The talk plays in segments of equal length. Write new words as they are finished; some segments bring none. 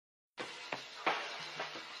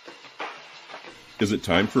Is it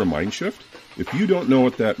time for a mind shift? If you don't know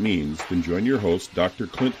what that means, then join your host, Dr.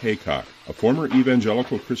 Clint Haycock, a former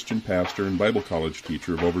evangelical Christian pastor and Bible college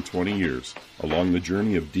teacher of over 20 years, along the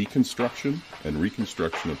journey of deconstruction and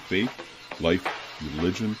reconstruction of faith, life,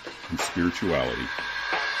 religion, and spirituality.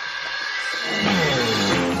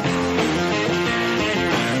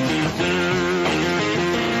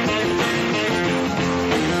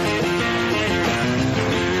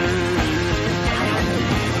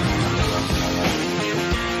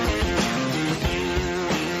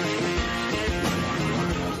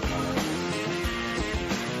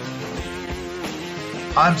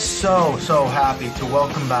 I'm so happy to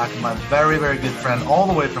welcome back my very, very good friend all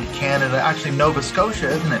the way from Canada, actually Nova Scotia,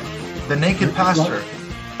 isn't it? The Naked Pastor.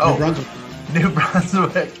 New Brunswick. New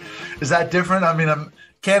Brunswick. Is that different? I mean,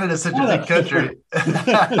 Canada's such a big country.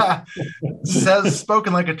 Says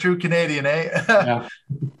spoken like a true Canadian, eh? Yeah.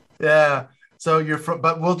 Yeah. So you're from,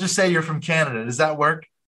 but we'll just say you're from Canada. Does that work?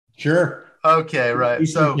 Sure. Okay, right.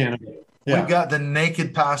 So Canada. Yeah. We've got the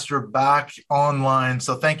Naked Pastor back online.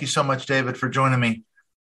 So thank you so much, David, for joining me.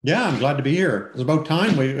 Yeah, I'm glad to be here. It's about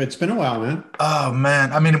time. It's been a while, man. Oh,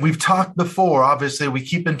 man. I mean, we've talked before. Obviously, we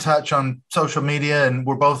keep in touch on social media and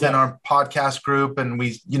we're both in our podcast group and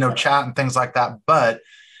we, chat and things like that. But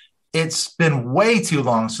it's been way too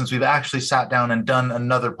long since we've actually sat down and done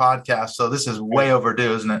another podcast. So this is way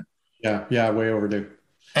overdue, isn't it? Yeah, way overdue.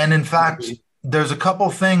 And in fact, there's a couple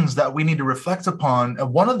things that we need to reflect upon.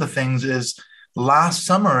 One of the things is last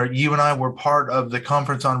summer, you and I were part of the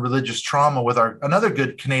conference on religious trauma with another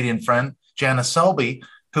good Canadian friend, Jana Selby,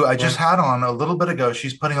 who I just had on a little bit ago.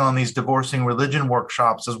 She's putting on these divorcing religion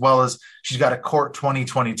workshops, as well as she's got a CORT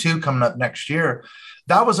 2022 coming up next year.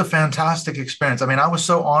 That was a fantastic experience. I mean, I was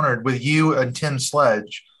so honored with you and Tim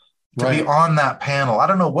Sledge to be on that panel. I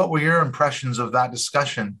don't know, what were your impressions of that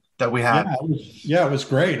discussion that we had? Yeah, it was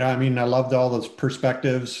great. I mean, I loved all those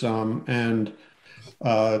perspectives and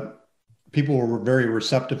people were very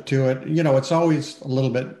receptive to it. It's always a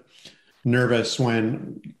little bit nervous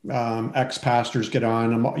when ex-pastors get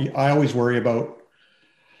on. I always worry about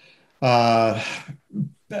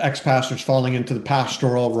ex-pastors falling into the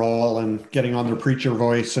pastoral role and getting on their preacher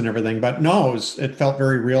voice and everything. But no, it felt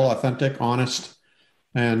very real, authentic, honest,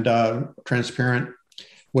 and transparent,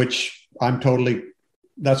 which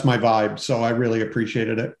that's my vibe. So I really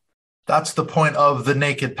appreciated it. That's the point of the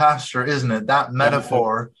Naked Pastor, isn't it? That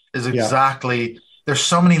metaphor is exactly, there's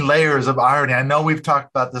so many layers of irony. I know we've talked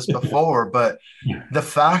about this before, but the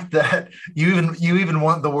fact that you even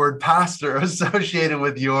want the word pastor associated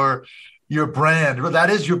with your brand, well, that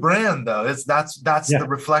is your brand though. That's the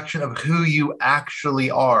reflection of who you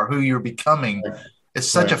actually are, who you're becoming. It's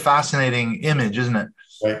such a fascinating image, isn't it?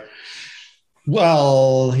 Right.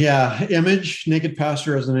 Well, yeah, image, Naked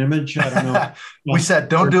Pastor as an image. I don't know. We said,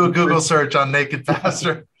 don't do a Google search on Naked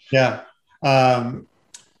Pastor. Yeah.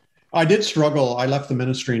 I did struggle. I left the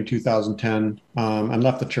ministry in 2010 and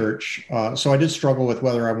left the church. So I did struggle with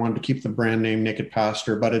whether I wanted to keep the brand name Naked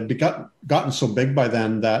Pastor, but it gotten so big by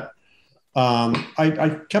then that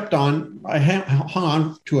I kept on, I hung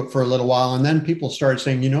on to it for a little while. And then people started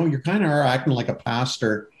saying, you kind of are acting like a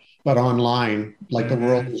pastor, but online, like the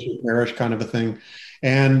world is your parish kind of a thing.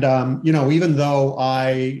 And, even though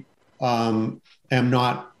I am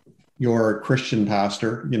not your Christian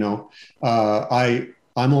pastor,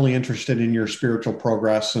 I'm only interested in your spiritual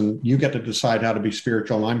progress and you get to decide how to be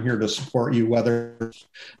spiritual. And I'm here to support you, whether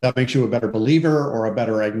that makes you a better believer or a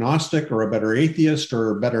better agnostic or a better atheist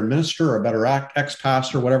or a better minister or a better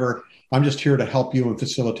ex-pastor, whatever. I'm just here to help you and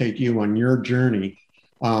facilitate you on your journey.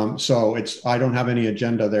 So I don't have any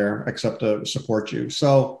agenda there except to support you.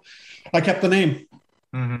 So I kept the name.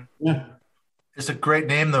 Mm-hmm. Yeah. It's a great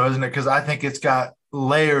name though, isn't it? Because I think it's got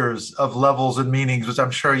layers of levels and meanings, which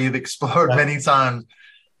I'm sure you've explored many times.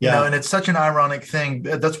 And it's such an ironic thing.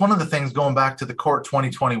 That's one of the things going back to the CORT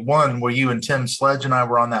 2021, where you and Tim Sledge and I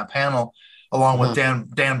were on that panel, along with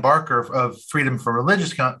Dan Barker of Freedom for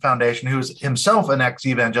Religious Foundation, who's himself an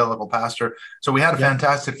ex-evangelical pastor. So we had a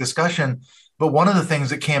fantastic discussion. But one of the things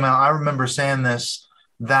that came out, I remember saying this,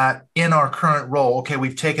 that in our current role, okay,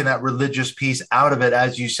 we've taken that religious piece out of it,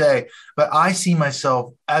 as you say, but I see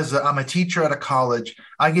myself I'm a teacher at a college.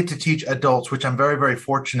 I get to teach adults, which I'm very, very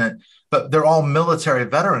fortunate, but they're all military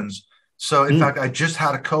veterans. So in fact, I just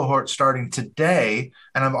had a cohort starting today,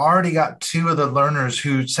 and I've already got two of the learners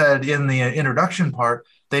who said in the introduction part,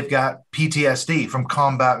 they've got PTSD from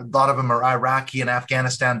combat. A lot of them are Iraqi and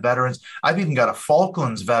Afghanistan veterans. I've even got a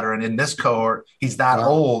Falklands veteran in this cohort. He's that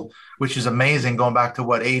old, which is amazing, going back to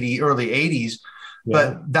early 80s.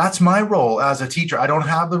 But that's my role as a teacher. I don't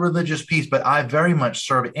have the religious piece, but I very much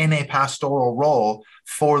serve in a pastoral role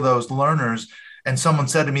for those learners. And someone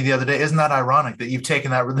said to me the other day, isn't that ironic that you've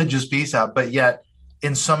taken that religious piece out, but yet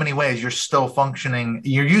in so many ways you're still functioning,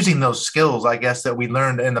 you're using those skills, I guess, that we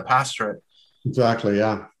learned in the pastorate. Exactly.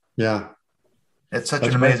 Yeah. Yeah. It's such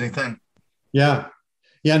an amazing thing. Yeah.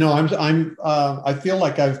 Yeah. No, I feel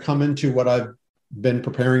like I've come into what I've been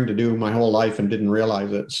preparing to do my whole life and didn't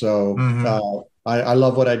realize it. So I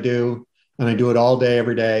love what I do, and I do it all day,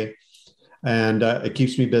 every day. And it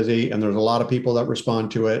keeps me busy, and there's a lot of people that respond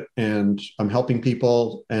to it, and I'm helping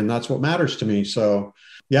people, and that's what matters to me. So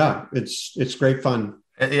yeah, it's great fun.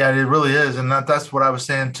 Yeah, it really is. And that's what I was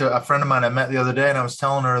saying to a friend of mine I met the other day. And I was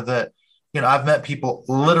telling her that, I've met people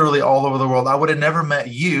literally all over the world. I would have never met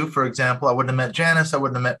you, for example. I wouldn't have met Janice. I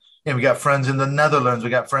wouldn't have met, we got friends in the Netherlands. We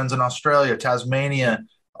got friends in Australia, Tasmania,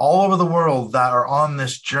 all over the world that are on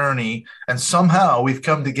this journey. And somehow we've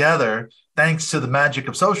come together thanks to the magic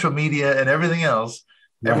of social media and everything else.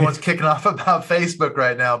 Right. Everyone's kicking off about Facebook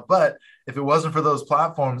right now. But if it wasn't for those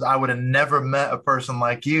platforms, I would have never met a person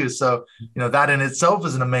like you. So, that in itself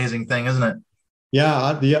is an amazing thing, isn't it?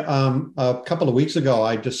 Yeah. A couple of weeks ago,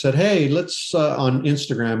 I just said, hey, let's on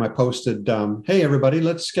Instagram, I posted, hey, everybody,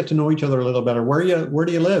 let's get to know each other a little better. Where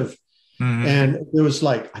do you live? Mm-hmm. And there was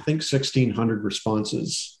I think 1,600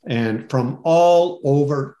 responses, and from all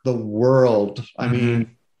over the world. I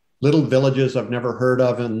mean, little villages I've never heard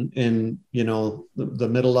of in the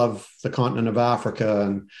middle of the continent of Africa,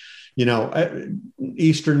 and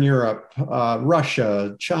Eastern Europe,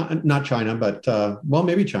 Russia, not China, but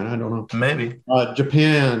maybe China. I don't know. Maybe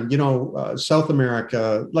Japan. South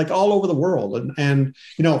America, all over the world, and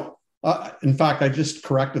in fact, I just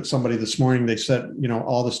corrected somebody this morning. They said,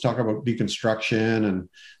 all this talk about deconstruction and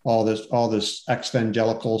all this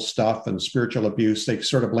evangelical stuff and spiritual abuse, they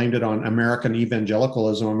sort of blamed it on American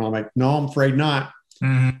evangelicalism. And I'm like, no, I'm afraid not.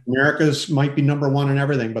 Mm-hmm. America's might be number one in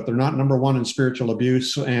everything, but they're not number one in spiritual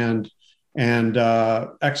abuse and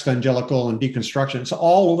evangelical and deconstruction. So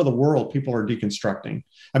all over the world, people are deconstructing.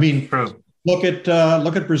 I mean, true. Look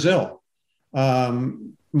at Brazil.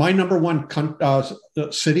 My number one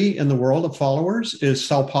city in the world of followers is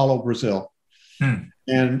Sao Paulo, Brazil,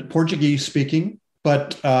 and Portuguese speaking.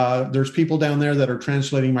 But there's people down there that are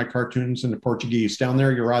translating my cartoons into Portuguese. Down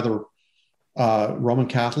there, you're either Roman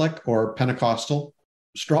Catholic or Pentecostal,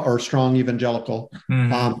 strong evangelical,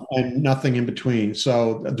 and nothing in between.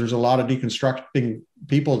 So there's a lot of deconstructing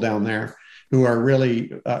people down there who are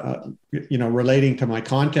really, relating to my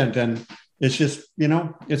content, and it's just,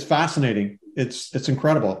 it's fascinating. It's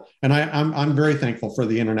incredible, and I'm very thankful for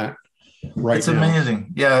the internet. It's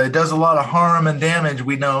amazing. Yeah, it does a lot of harm and damage.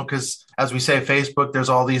 We know because, as we say, Facebook, there's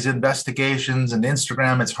all these investigations, and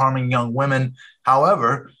Instagram, it's harming young women.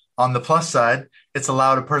 However, on the plus side, it's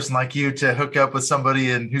allowed a person like you to hook up with somebody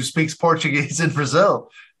who speaks Portuguese in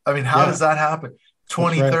Brazil. I mean, how does that happen?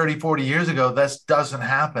 20, 30, 40 years ago, this doesn't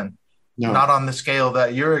happen. No. Not on the scale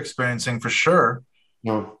that you're experiencing, for sure.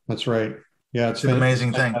 No, that's right. Yeah, it's an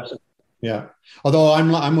amazing thing. Yeah. Although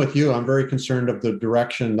I'm with you, I'm very concerned of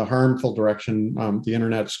the harmful direction the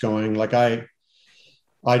internet's going.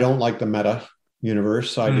 I don't like the meta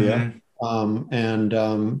universe idea.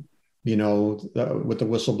 Mm-hmm. With the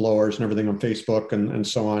whistleblowers and everything on Facebook and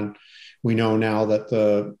so on, we know now that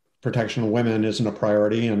the protection of women isn't a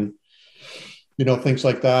priority, and things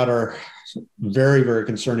like that are very, very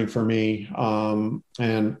concerning for me.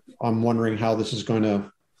 And I'm wondering how this is going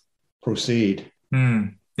to proceed.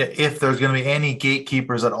 If there's going to be any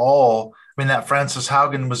gatekeepers at all. I mean, that Francis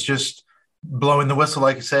Haugen was just blowing the whistle,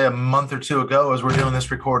 like you say, a month or two ago as we're doing this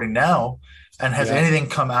recording now. And has anything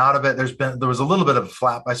come out of it? There was a little bit of a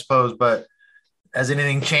flap, I suppose, but has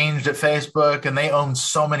anything changed at Facebook? And they own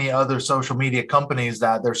so many other social media companies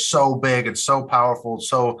that they're so big and so powerful,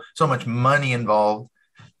 so much money involved.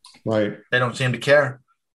 Right. They don't seem to care.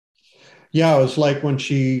 Yeah, it was like when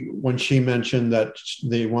she mentioned that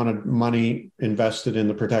they wanted money invested in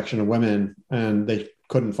the protection of women, and they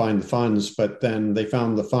couldn't find the funds, but then they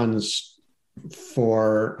found the funds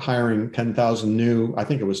for hiring 10,000 new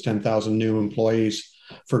employees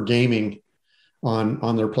for gaming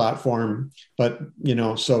on their platform. But,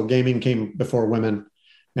 so gaming came before women,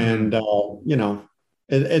 and,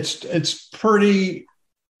 it's pretty.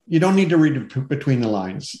 You don't need to read between the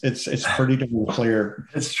lines. It's pretty damn clear.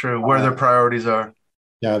 It's true where their priorities are.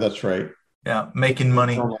 Yeah, that's right. Yeah, making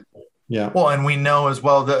money. Yeah. Well, and we know as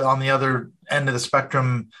well that on the other end of the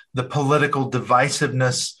spectrum, the political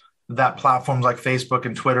divisiveness that platforms like Facebook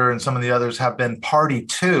and Twitter and some of the others have been party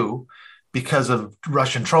to because of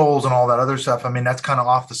Russian trolls and all that other stuff. I mean, that's kind of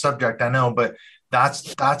off the subject, I know, but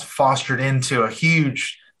that's fostered into a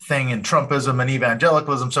huge thing in Trumpism and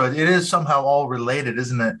evangelicalism. So it is somehow all related,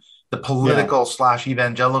 isn't it? The political /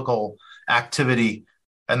 evangelical activity,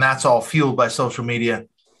 and that's all fueled by social media.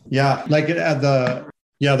 Yeah, like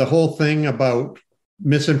the whole thing about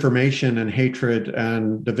misinformation and hatred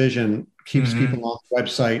and division keeps people on the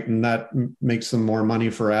website, and that makes them more money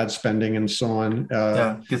for ad spending and so on.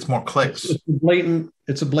 Gets more clicks.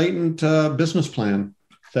 It's a blatant business plan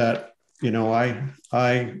that, you know, I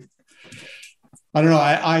don't know.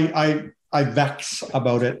 I vex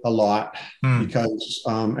about it a lot because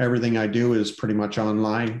everything I do is pretty much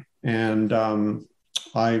online, and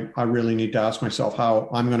I really need to ask myself how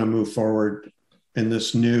I'm going to move forward in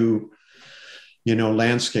this new, you know,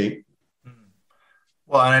 landscape.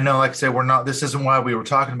 Well, and I know, like I said, this isn't why we were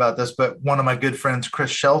talking about this, but one of my good friends,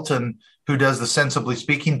 Chris Shelton, who does the Sensibly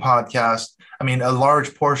Speaking podcast, I mean, a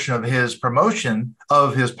large portion of his promotion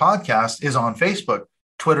of his podcast is on Facebook,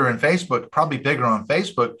 Twitter and Facebook, probably bigger on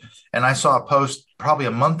Facebook. And I saw a post probably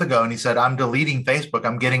a month ago, and he said, I'm deleting Facebook.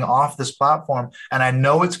 I'm getting off this platform. And I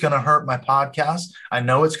know it's going to hurt my podcast. I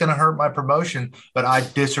know it's going to hurt my promotion, but I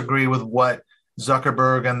disagree with what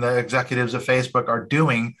Zuckerberg and the executives of Facebook are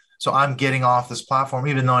doing. So I'm getting off this platform,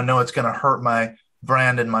 even though I know it's going to hurt my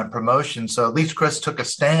brand and my promotion. So at least Chris took a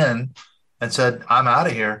stand and said, I'm out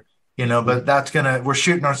of here, you know, but we're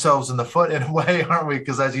shooting ourselves in the foot in a way, aren't we?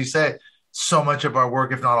 Because as you say, so much of our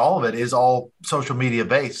work, if not all of it, is all social media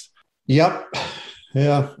based. Yep.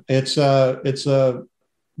 Yeah. It's a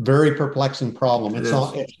very perplexing problem. It's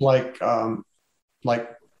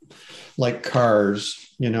like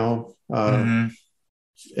cars, you know,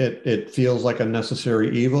 It feels like a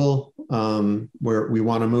necessary evil, where we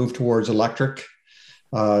want to move towards electric,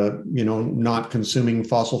 you know, not consuming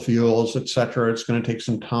fossil fuels, et cetera. It's going to take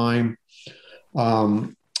some time.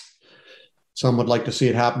 Some would like to see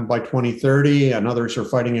it happen by 2030, and others are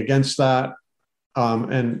fighting against that.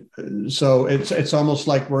 And so it's almost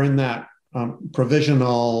like we're in that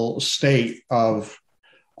provisional state of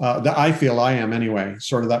that I feel I am anyway,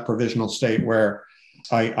 sort of that provisional state where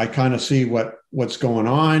I kind of see what's going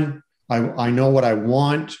on. I know what I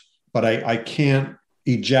want, but I can't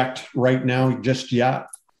eject right now just yet.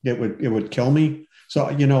 It would kill me.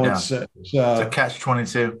 So, you know, it's a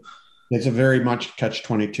catch-22. It's a very much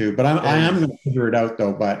catch-22, but I am going to figure it out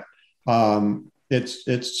though. But I'm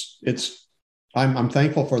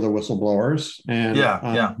thankful for the whistleblowers, and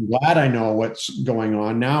I'm glad I know what's going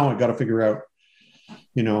on. Now I got to figure out,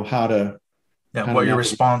 you know, what your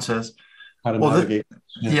response is. How to navigate.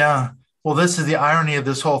 Well, this is the irony of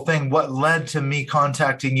this whole thing. What led to me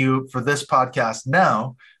contacting you for this podcast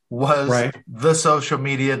now was the social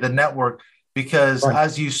media, the network, because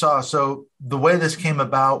as you saw, so the way this came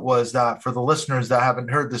about was that for the listeners that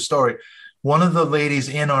haven't heard the story, one of the ladies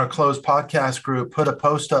in our closed podcast group put a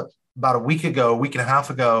post up about a week and a half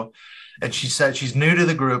ago. And she said she's new to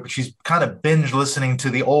the group. She's kind of binge listening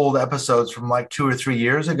to the old episodes from like 2 or 3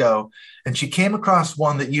 years ago. And she came across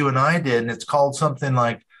one that you and I did, and it's called something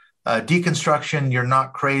like Deconstruction, You're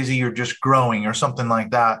Not Crazy, You're Just Growing, or something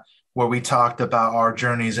like that, where we talked about our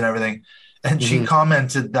journeys and everything. And she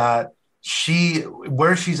commented that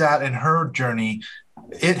where she's at in her journey,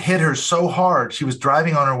 it hit her so hard. She was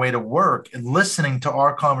driving on her way to work and listening to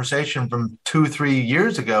our conversation from 2-3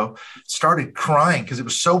 years ago, started crying because it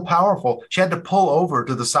was so powerful. She had to pull over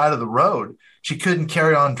to the side of the road. She couldn't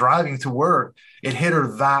carry on driving to work. It hit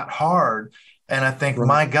her that hard. And I think,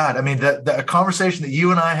 my God, I mean, the conversation that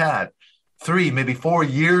you and I had 3, maybe 4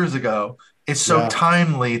 years ago is so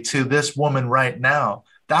timely to this woman right now.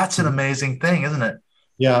 That's an amazing thing, isn't it?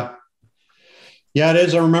 Yeah. Yeah, it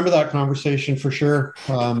is. I remember that conversation for sure.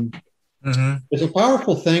 It's a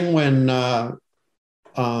powerful thing when, you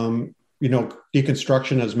know,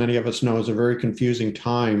 deconstruction, as many of us know, is a very confusing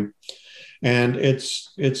time. And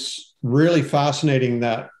it's really fascinating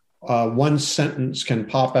that one sentence can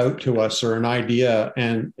pop out to us, or an idea,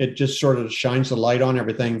 and it just sort of shines the light on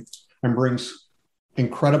everything and brings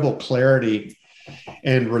incredible clarity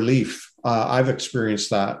and relief. I've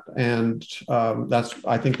experienced that. And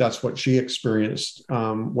I think that's what she experienced,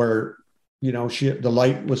 where, you know, the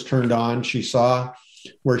light was turned on. She saw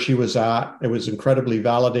where she was at. It was incredibly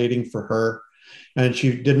validating for her, and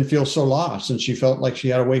she didn't feel so lost, and she felt like she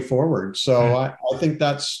had a way forward. So I think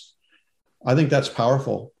that's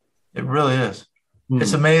powerful. It really is.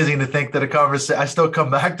 It's amazing to think that I still come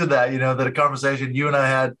back to that, you know, that a conversation you and I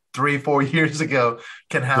had 3-4 years ago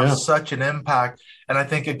can have such an impact. And I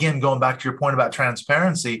think, again, going back to your point about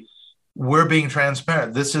transparency, we're being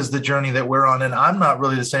transparent. This is the journey that we're on. And I'm not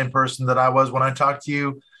really the same person that I was when I talked to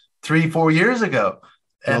you 3-4 years ago.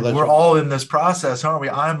 And we're all in this process, aren't we?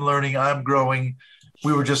 I'm learning, I'm growing.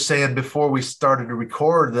 We were just saying before we started to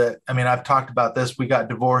record that, I mean, I've talked about this. We got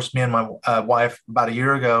divorced, me and my wife, about a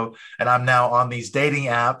year ago, and I'm now on these dating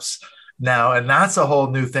apps now. And that's a whole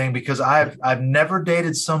new thing, because I've never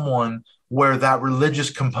dated someone where that religious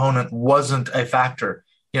component wasn't a factor.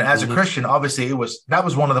 As a Christian, obviously that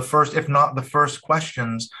was one of the first, if not the first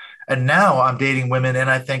questions. And now I'm dating women and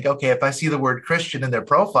I think, okay, if I see the word Christian in their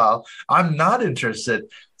profile, I'm not interested.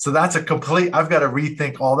 So that's I've got to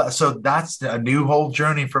rethink all that. So that's a new whole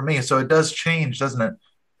journey for me. So it does change, doesn't it?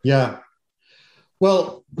 Yeah.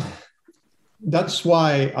 Well, that's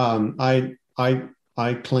why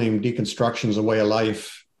I claim deconstruction is a way of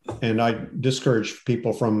life, and I discourage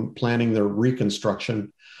people from planning their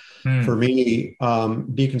reconstruction. For me,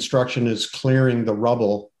 deconstruction is clearing the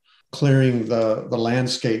rubble, clearing the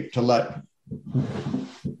landscape to let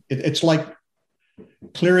it's like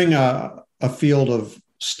clearing a field of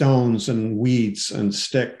stones and weeds and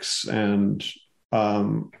sticks and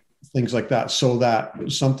things like that, so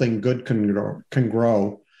that something good can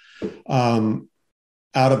grow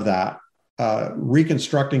out of that.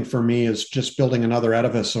 Reconstructing for me is just building another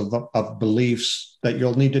edifice of beliefs that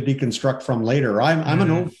you'll need to deconstruct from later. I'm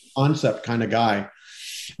an old concept kind of guy.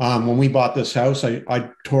 When we bought this house, I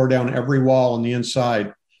tore down every wall on the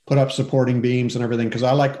inside, put up supporting beams and everything, because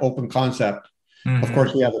I like open concept. Of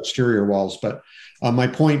course, we have exterior walls, but my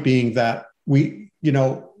point being that we're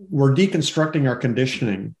deconstructing our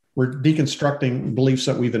conditioning. We're deconstructing beliefs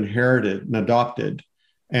that we've inherited and adopted.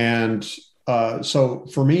 And so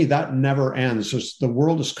for me, that never ends. The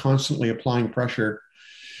world is constantly applying pressure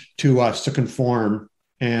to us to conform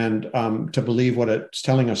and to believe what it's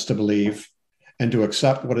telling us to believe, and to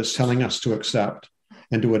accept what it's telling us to accept,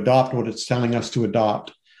 and to adopt what it's telling us to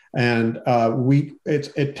adopt. And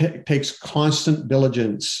it takes constant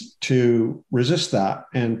diligence to resist that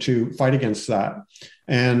and to fight against that.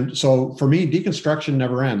 And so for me, deconstruction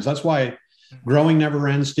never ends. That's why growing never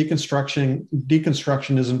ends.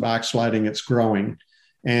 Deconstruction isn't backsliding, it's growing.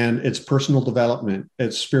 And it's personal development,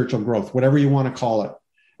 it's spiritual growth, whatever you want to call it.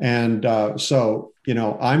 And so,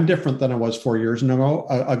 I'm different than I was 4 years ago,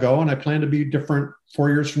 and I plan to be different 4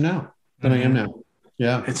 years from now than I am now.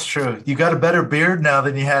 Yeah. It's true. You got a better beard now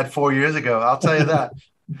than you had 4 years ago. I'll tell you that.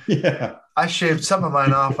 Yeah. I shaved some of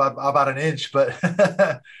mine off about an inch, but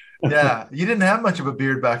yeah, you didn't have much of a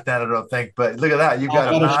beard back then, I don't think. But look at that. You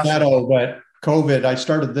got a shadow, but COVID, I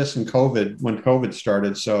started this in COVID when COVID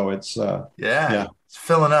started. So it's, it's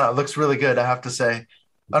filling out. It looks really good, I have to say.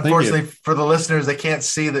 Unfortunately, for the listeners, they can't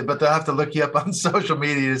see that, but they'll have to look you up on social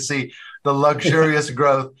media to see the luxurious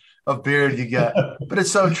growth of beard you get. But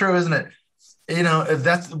it's so true, isn't it?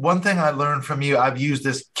 That's one thing I learned from you. I've used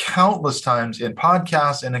this countless times in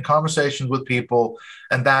podcasts and in conversations with people,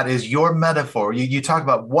 and that is your metaphor. You talk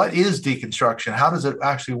about what is deconstruction? How does it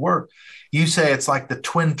actually work? You say it's like the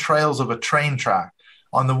twin trails of a train track.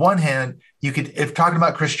 On the one hand, if talking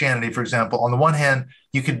about Christianity, for example, on the one hand,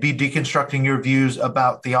 you could be deconstructing your views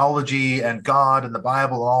about theology and God and the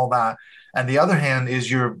Bible and all that. And the other hand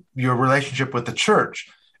is your relationship with the church.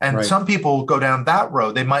 And some people go down that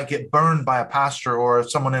road. They might get burned by a pastor or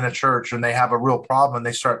someone in a church, and they have a real problem, and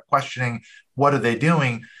they start questioning, what are they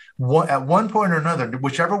doing? At one point or another,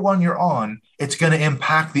 whichever one you're on, it's going to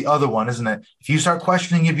impact the other one, isn't it? If you start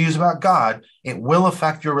questioning your views about God, it will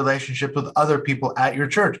affect your relationship with other people at your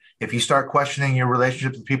church. If you start questioning your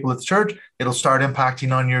relationship with people at the church, it'll start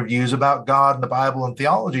impacting on your views about God and the Bible and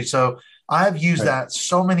theology. So I've used that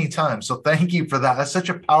so many times. So thank you for that. That's such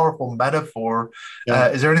a powerful metaphor. Yeah.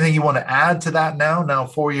 Is there anything you want to add to that now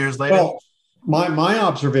 4 years later? Well, my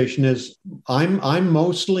observation is I'm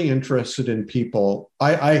mostly interested in people.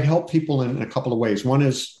 I help people in a couple of ways. One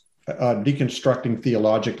is deconstructing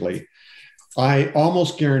theologically. I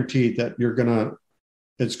almost guarantee that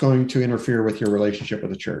it's going to interfere with your relationship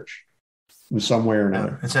with the church in some way or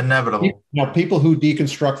another. It's inevitable. Now, people who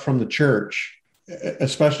deconstruct from the church,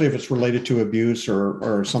 especially if it's related to abuse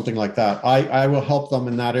or something like that, I will help them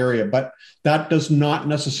in that area. But that does not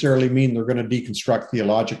necessarily mean they're going to deconstruct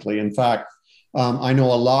theologically. In fact, I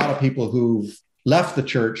know a lot of people who've left the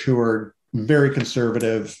church who are very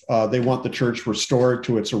conservative. They want the church restored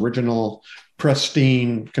to its original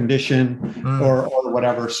pristine condition or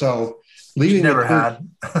whatever. So leaving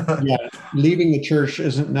leaving the church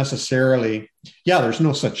isn't necessarily, there's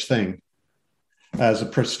no such thing as a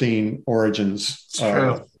pristine origins. It's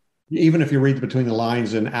true. Even if you read between the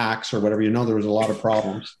lines in Acts or whatever, there was a lot of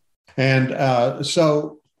problems. And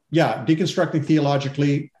deconstructing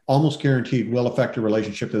theologically, almost guaranteed, will affect your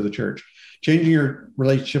relationship to the church. Changing your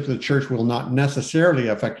relationship to the church will not necessarily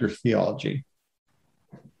affect your theology.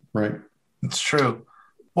 Right? It's true.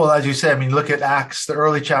 Well, as you say, look at Acts, the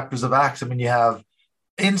early chapters of Acts. You have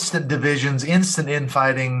instant divisions, instant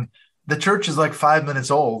infighting. the church is like 5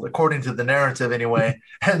 minutes old, according to the narrative anyway,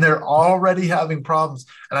 and they're already having problems.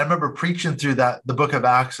 And I remember preaching through the book of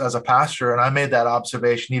Acts as a pastor, and I made that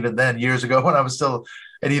observation even then, years ago, when I was still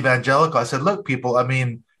an evangelical. I said, look, people, I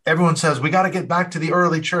mean, everyone says we got to get back to the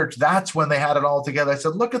early church. That's when they had it all together. I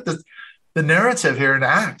said, look at the narrative here in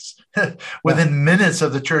Acts. Within minutes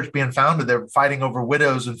of the church being founded, they're fighting over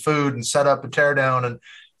widows and food and set up and tear down. And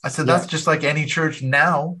I said, that's just like any church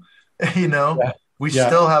now, we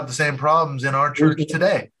still have the same problems in our church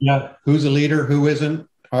today. Yeah. Who's a leader? Who isn't?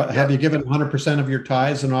 Have you given 100% of your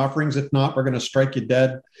tithes and offerings? If not, we're going to strike you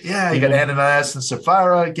dead. Yeah. You got Ananias and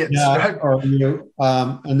Sapphira getting struck.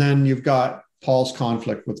 And then you've got Paul's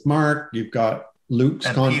conflict with Mark. You've got Luke's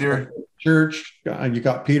and conflict Peter. with the church. You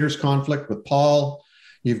got Peter's conflict with Paul.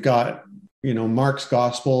 You've got, Mark's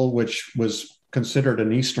gospel, which was considered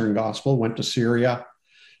an Eastern gospel, went to Syria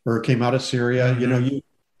or came out of Syria.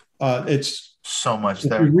 Mm-hmm. It's so much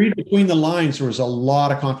there. If you read between the lines, there was a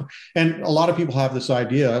lot of conflict. And a lot of people have this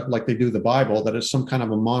idea, like they do the Bible, that it's some kind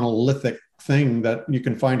of a monolithic thing that you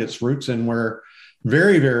can find its roots in, where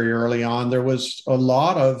very, very early on, there was a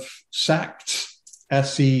lot of sects,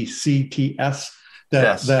 sects,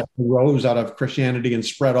 that arose out of Christianity and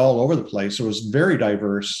spread all over the place. It was very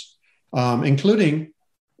diverse, including,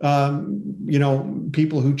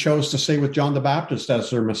 people who chose to stay with John the Baptist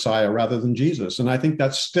as their Messiah rather than Jesus. And I think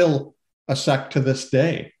that's still a sect to this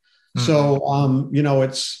day. Mm-hmm. So,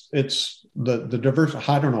 it's the diverse.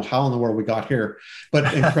 I don't know how in the world we got here, but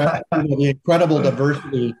the incredible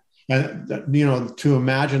diversity. And, to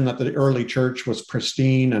imagine that the early church was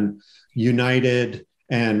pristine and united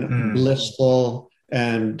and blissful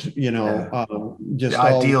and, just the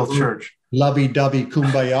ideal church, lovey-dovey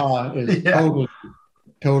kumbaya is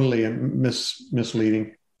totally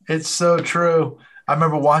misleading. It's so true. I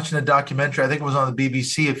remember watching a documentary, I think it was on the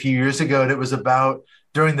BBC a few years ago, and it was about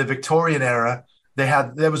during the Victorian era.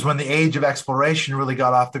 That was when the age of exploration really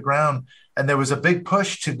got off the ground. And there was a big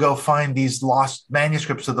push to go find these lost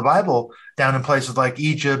manuscripts of the Bible down in places like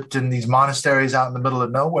Egypt and these monasteries out in the middle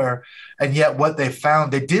of nowhere. And yet what they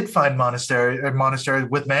found, they did find monasteries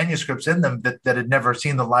with manuscripts in them that had never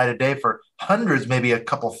seen the light of day for hundreds, maybe a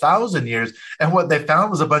couple thousand years. And what they found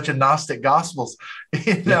was a bunch of Gnostic gospels,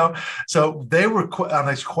 So they were on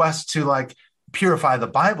this quest to purify the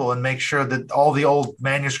Bible and make sure that all the old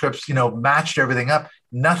manuscripts, matched everything up.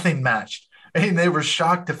 Nothing matched. And they were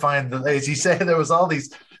shocked to find that, as you say, there was all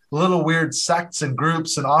these little weird sects and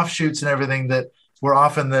groups and offshoots and everything that were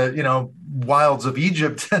off in the, wilds of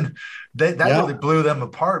Egypt. And that really blew them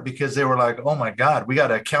apart, because they were like, oh my God, we got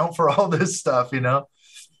to account for all this stuff,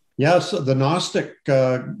 Yes, the Gnostic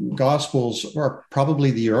Gospels are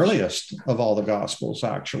probably the earliest of all the Gospels,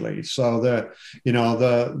 actually. So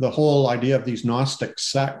the whole idea of these Gnostic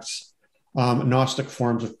sects, Gnostic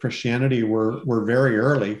forms of Christianity were very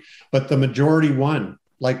early, but the majority won,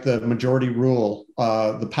 like the majority rule,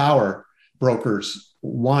 the power brokers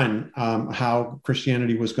won how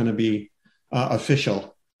Christianity was going to be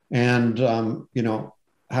official, and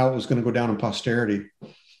how it was going to go down in posterity.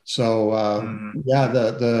 So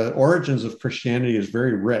the origins of Christianity is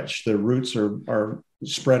very rich. The roots are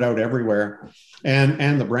spread out everywhere,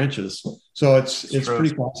 and the branches. So it's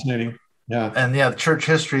pretty fascinating. Yeah. And the church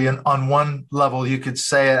history, and on one level, you could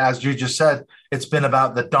say, as you just said, it's been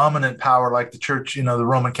about the dominant power, like the church, the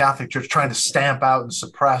Roman Catholic Church, trying to stamp out and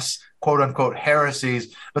suppress quote unquote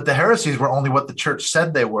heresies. But the heresies were only what the church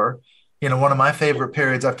said they were. One of my favorite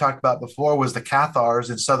periods I've talked about before was the Cathars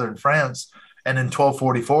in southern France. And in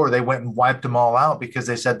 1244, they went and wiped them all out because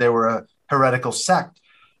they said they were a heretical sect.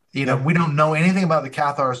 We don't know anything about the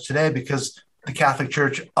Cathars today because the Catholic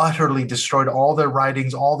Church utterly destroyed all their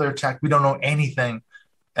writings, all their text. We don't know anything.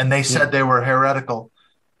 And they said they were heretical.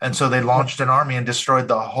 And so they launched an army and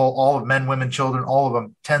destroyed all of men, women, children, all of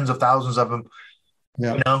them, tens of thousands of them.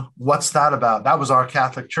 Yeah. What's that about? That was our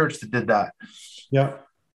Catholic Church that did that. Yeah.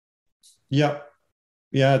 Yeah.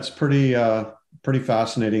 Yeah. It's pretty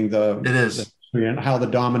fascinating. It is. And how the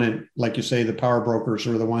dominant, like you say, the power brokers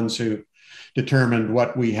are the ones who determined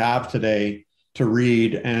what we have today to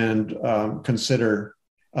read and consider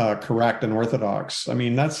correct and orthodox. I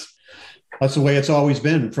mean, that's the way it's always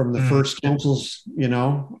been from the first councils,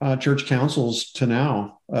 church councils to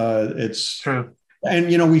now. It's true.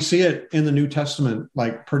 And, we see it in the New Testament,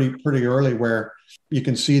 like pretty early, where you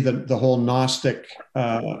can see the whole Gnostic,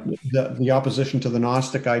 the opposition to the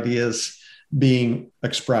Gnostic ideas being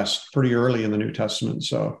expressed pretty early in the New Testament.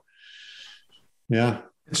 So, yeah.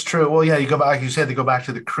 It's true. Well, yeah, you go back, like you said, they go back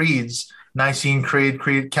to the creeds, Nicene Creed,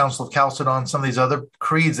 Council of Chalcedon, some of these other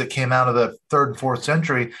creeds that came out of the 3rd and 4th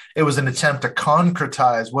century. It was an attempt to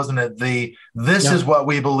concretize, wasn't it? This is what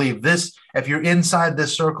we believe. This, if you're inside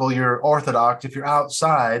this circle, you're Orthodox. If you're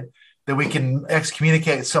outside, then we can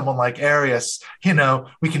excommunicate someone like Arius.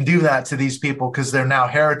 We can do that to these people because they're now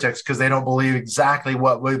heretics because they don't believe exactly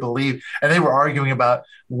what we believe. And they were arguing about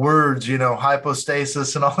words,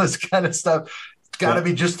 hypostasis and all this kind of stuff. It's got to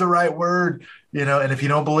be just the right word, and if you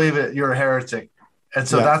don't believe it, you're a heretic. And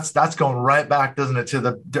so that's going right back, doesn't it, to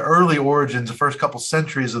the early origins, the first couple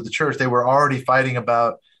centuries of the church. They were already fighting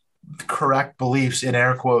about correct beliefs in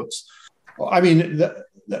air quotes. I mean,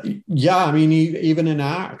 even in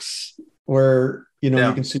Acts, where, you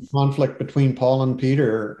can see conflict between Paul and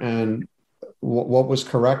Peter and what was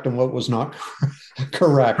correct and what was not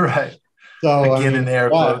correct. Right. So again, in air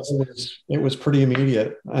quotes. It was pretty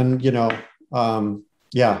immediate. And, it's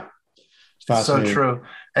fascinating. So true.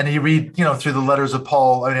 And you read, through the letters of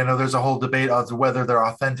Paul, I know there's a whole debate as to whether they're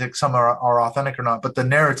authentic. Some are authentic or not, but the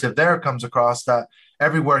narrative there comes across that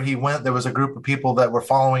everywhere he went, there was a group of people that were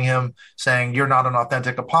following him saying, you're not an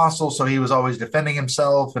authentic apostle. So he was always defending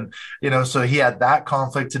himself. And, so he had that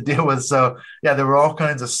conflict to deal with. So yeah, there were all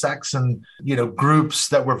kinds of sects and, groups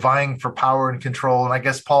that were vying for power and control. And I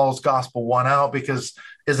guess Paul's gospel won out because,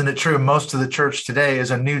 isn't it true? Most of the church today is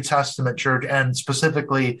a New Testament church. And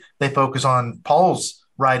specifically, they focus on Paul's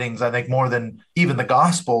writings, I think, more than even the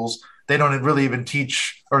Gospels. They don't really even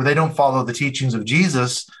teach, or they don't follow the teachings of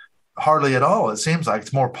Jesus hardly at all. It seems like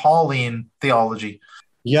it's more Pauline theology.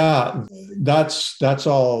 Yeah, that's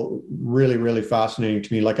all really, really fascinating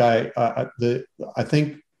to me. Like I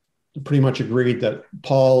think pretty much agreed that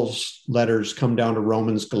Paul's letters come down to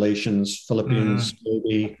Romans, Galatians, Philippians,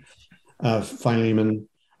 maybe Philemon,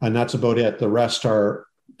 and that's about it. The rest are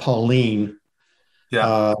Pauline.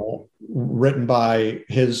 Written by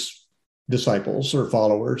his disciples or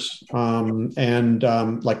followers, and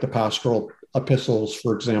like the pastoral epistles,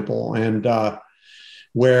 for example, and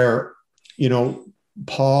where,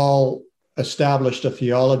 Paul established a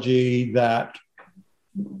theology that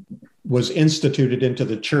was instituted into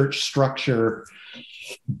the church structure,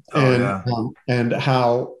 and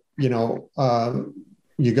how,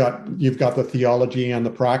 you've got the theology and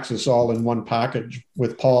the praxis all in one package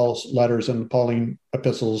with Paul's letters and Pauline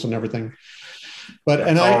epistles and everything. But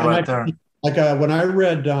when I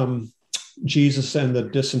read Jesus and the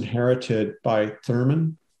Disinherited by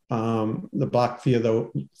Thurman, the Black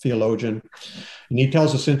theologian, and he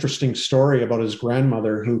tells this interesting story about his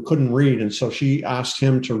grandmother who couldn't read, and so she asked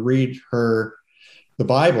him to read her the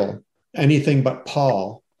Bible, anything but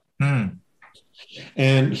Paul.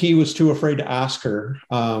 And he was too afraid to ask her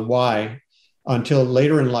why, until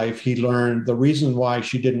later in life he learned the reason why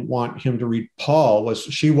she didn't want him to read Paul was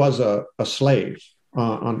she was a slave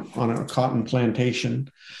on a cotton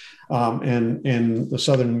plantation in the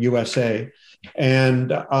southern USA. And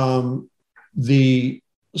the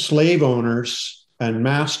slave owners and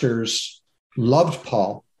masters loved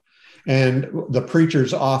Paul. And the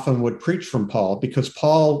preachers often would preach from Paul because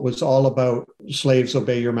Paul was all about slaves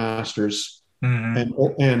obey your masters. And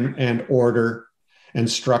order and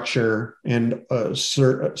structure and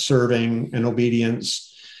serving and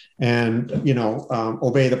obedience and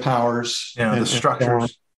obey the powers the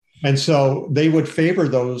structures. And so they would favor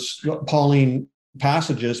those Pauline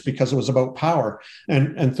passages because it was about power.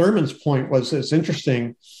 And Thurman's point was, it's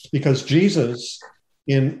interesting because Jesus,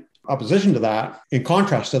 in opposition to that, in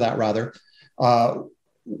contrast to that rather,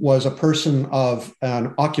 was a person of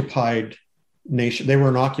an occupied nation. They were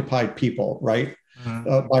an occupied people, right?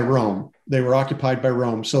 By Rome. They were occupied by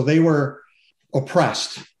Rome. So they were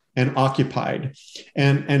oppressed and occupied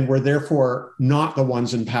and were therefore not the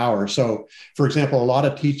ones in power. So, for example, a lot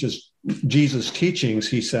of Jesus' teachings,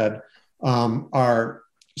 he said, are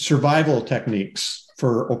survival techniques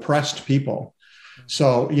for oppressed people.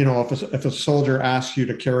 So, if a soldier asks you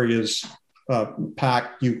to carry his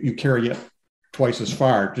pack, you carry it twice as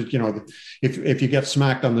far. If you get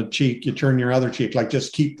smacked on the cheek, you turn your other cheek, like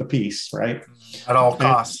just keep the peace, right? At all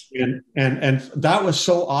costs. And that was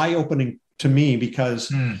so eye-opening to me because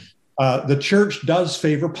the church does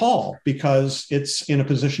favor Paul because it's in a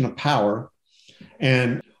position of power.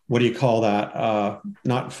 And what do you call that?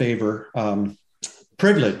 Not favor,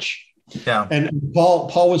 privilege. Yeah. And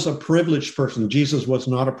Paul was a privileged person. Jesus was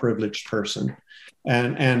not a privileged person.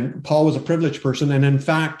 And Paul was a privileged person. And in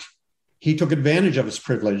fact, he took advantage of his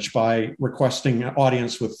privilege by requesting an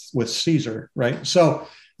audience with Caesar, right? So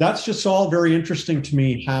that's just all very interesting to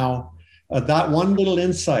me, how that one little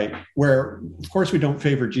insight where, of course, we don't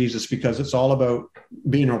favor Jesus because it's all about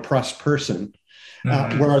being an oppressed person.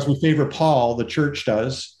 Whereas we favor Paul, the church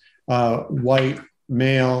does, white,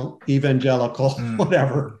 male, evangelical,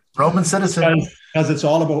 whatever. Roman citizen. Because it's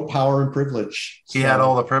all about power and privilege. He had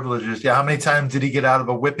all the privileges. Yeah. How many times did he get out of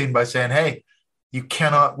a whipping by saying, hey, you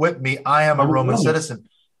cannot whip me. I am a Roman citizen.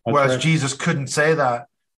 Whereas Jesus couldn't say that.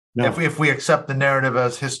 No. If we accept the narrative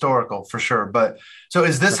as historical, for sure. But so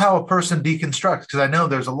is this how a person deconstructs? Because I know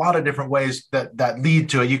there's a lot of different ways that lead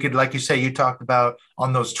to it. You could, like you say, you talked about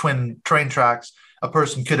on those twin train tracks, a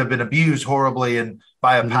person could have been abused horribly and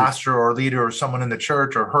by a pastor or leader or someone in the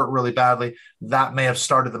church or hurt really badly. That may have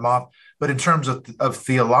started them off. But in terms of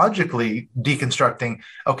theologically deconstructing,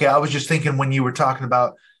 okay, I was just thinking when you were talking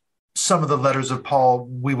about some of the letters of Paul,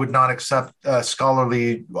 we would not accept on a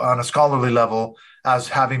scholarly level as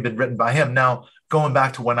having been written by him. Now, going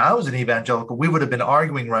back to when I was an evangelical, we would have been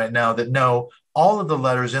arguing right now that no, all of the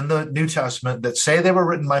letters in the New Testament that say they were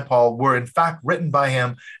written by Paul were in fact written by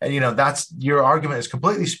him. And, that's your argument is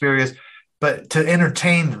completely spurious. But to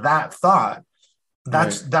entertain that thought,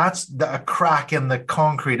 that's a crack in the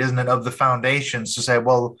concrete, isn't it, of the foundations to say,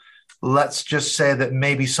 well, let's just say that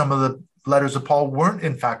maybe some of the letters of Paul weren't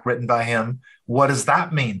in fact written by him. What does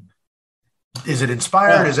that mean? Is it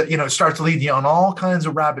inspired? Is it, it starts leading you on all kinds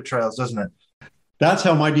of rabbit trails, doesn't it? That's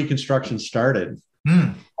how my deconstruction started.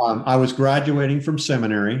 I was graduating from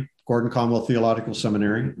seminary, Gordon Conwell Theological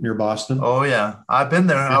Seminary near Boston. Oh, yeah. I've been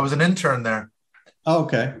there. I was an intern there.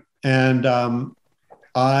 Okay. And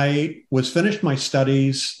I was finished my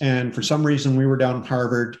studies. And for some reason, we were down in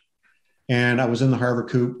Harvard. And I was in the Harvard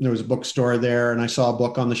Coop. There was a bookstore there. And I saw a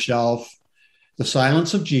book on the shelf, The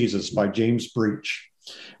Silence of Jesus by James Breach.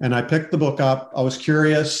 And I picked the book up. I was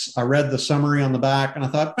curious. I read the summary on the back and I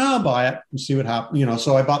thought, I'll buy it and see what happens.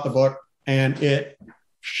 So I bought the book and it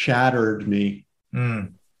shattered me.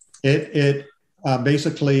 It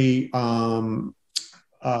basically,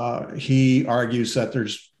 he argues that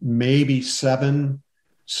there's maybe 7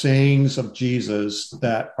 sayings of Jesus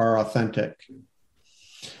that are authentic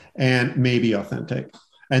and maybe authentic.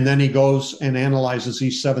 And then he goes and analyzes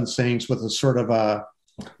these 7 sayings with a sort of a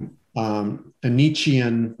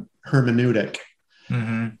Nietzschean hermeneutic.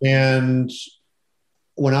 And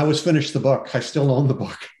when I was finished the book, I still own the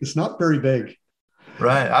book. It's not very big.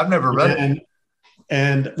 Right. I've never read it.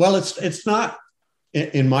 And well, it's not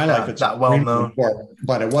in my life. It's not well known,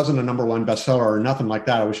 but it wasn't a #1 bestseller or nothing like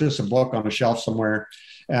that. It was just a book on a shelf somewhere.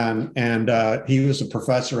 And he was a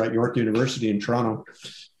professor at York University in Toronto.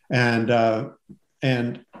 And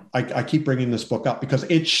I keep bringing this book up because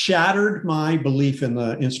it shattered my belief in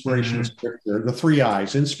the inspiration of Scripture, the 3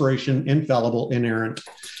 I's: inspiration, infallible, inerrant.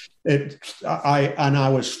 I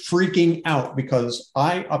was freaking out because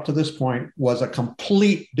I, up to this point, was a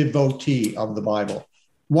complete devotee of the Bible,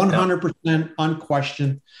 100%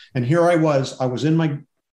 unquestioned. And here I was in my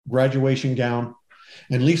graduation gown,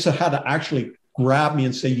 and Lisa had to actually grab me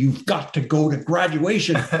and say, "You've got to go to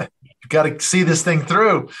graduation. You've got to see this thing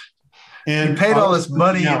through." And you paid all this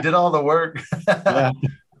money, you did all the work. Yeah,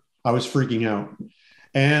 I was freaking out.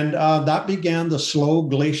 And that began the slow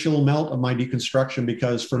glacial melt of my deconstruction,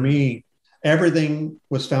 because for me, everything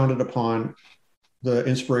was founded upon the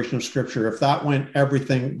inspiration of Scripture. If that went,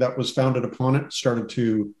 everything that was founded upon it started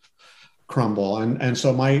to crumble. And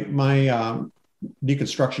so my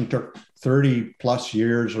deconstruction took 30 plus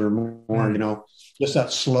years or more, just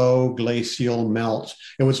that slow glacial melt.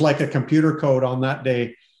 It was like a computer code on that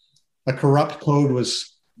day. A corrupt code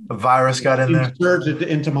was a virus got in there, inserted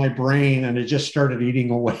into my brain, and it just started eating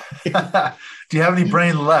away. Do you have any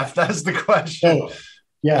brain left? That's the question.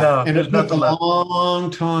 Yeah, no, and it took a long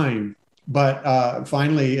time, but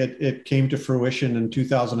finally it came to fruition in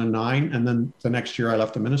 2009, and then the next year I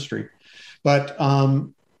left the ministry. But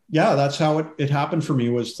that's how it happened for me,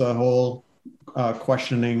 was the whole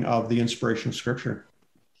questioning of the inspiration of Scripture.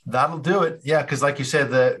 That'll do it. Yeah, because like you said,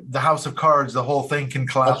 the house of cards, the whole thing can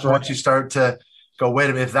collapse once you start to go, wait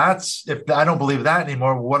a minute, if I don't believe that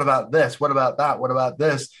anymore, what about this? What about that? What about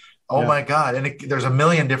this? Oh my God. And there's a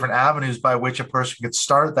million different avenues by which a person could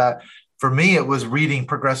start that. For me, it was reading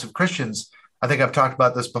progressive Christians. I think I've talked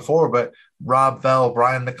about this before, but Rob Bell,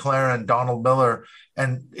 Brian McLaren, Donald Miller.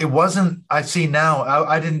 And it wasn't, I see now,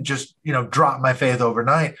 I didn't just, drop my faith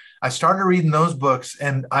overnight. I started reading those books,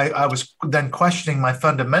 and I was then questioning my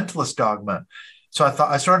fundamentalist dogma. So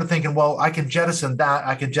I started thinking, well, I can jettison that.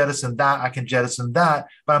 I can jettison that. I can jettison that.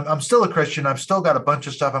 But I'm still a Christian. I've still got a bunch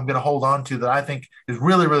of stuff I'm going to hold on to that I think is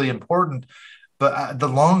really, really important. But the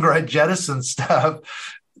longer I jettison stuff,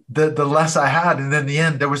 the less I had. And in the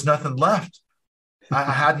end, there was nothing left. I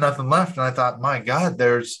had nothing left. And I thought, my God,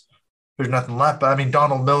 there's there's nothing left. But I mean,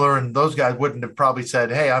 Donald Miller and those guys wouldn't have probably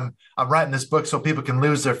said, "Hey, I'm writing this book so people can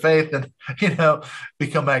lose their faith and,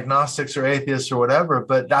 become agnostics or atheists or whatever."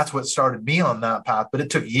 But that's what started me on that path. But it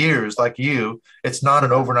took years, like you. It's not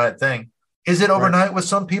an overnight thing. Is it overnight with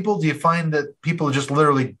some people? Do you find that people just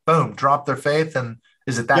literally, boom, drop their faith? And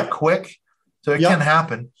is it that quick? So it can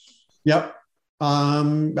happen. Yep.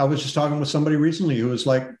 I was just talking with somebody recently who was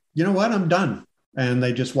like, you know what, I'm done. And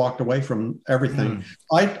they just walked away from everything.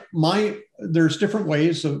 There's different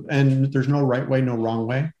ways and there's no right way, no wrong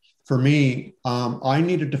way. For me, I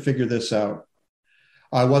needed to figure this out.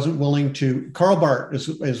 I wasn't willing to. Karl Barth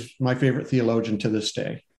is my favorite theologian to this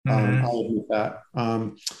day. I'll admit that.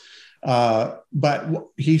 But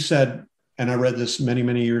he said, and I read this many,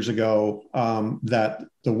 many years ago, that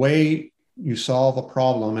the way you solve a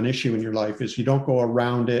problem, an issue in your life, is you don't go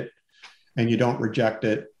around it and you don't reject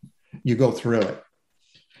it. You go through it.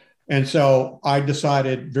 And so I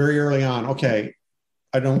decided very early on, okay,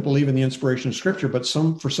 I don't believe in the inspiration of Scripture, but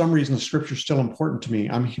for some reason, the Scripture is still important to me.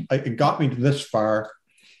 It got me to this far.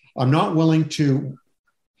 I'm not willing to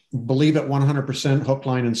believe it 100% hook,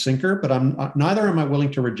 line, and sinker, but neither am I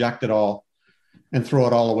willing to reject it all and throw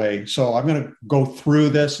it all away. So I'm going to go through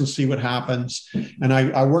this and see what happens. And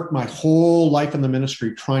I worked my whole life in the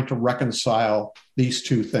ministry trying to reconcile these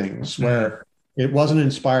two things, where it wasn't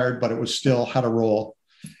inspired, but it was still had a role.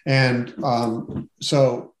 And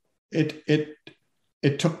so it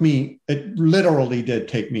literally did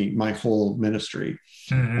take me my whole ministry.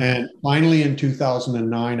 And finally in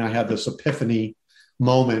 2009, I had this epiphany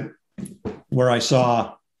moment where I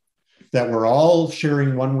saw that we're all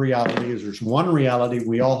sharing one reality. There's one reality.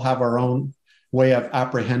 We all have our own way of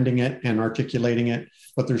apprehending it and articulating it,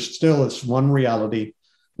 but there's still this one reality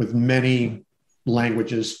with many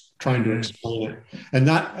languages trying to explain it.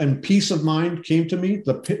 And peace of mind came to me.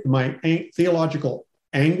 My theological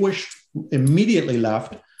anguish immediately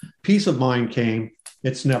left. Peace of mind came.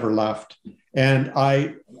 It's never left. And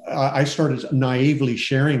I started naively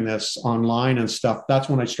sharing this online and stuff. That's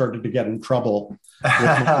when I started to get in trouble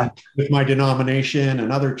with my denomination,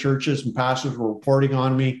 and other churches and pastors were reporting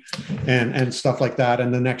on me and stuff like that.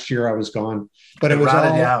 And the next year I was gone. But it was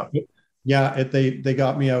all out. Yeah, they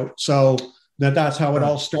got me out. So that's how it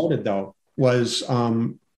all started, though, was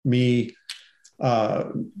me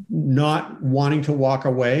not wanting to walk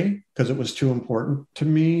away because it was too important to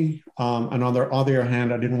me. And on the other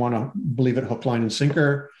hand, I didn't want to believe it hook, line, and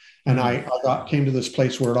sinker. And I came to this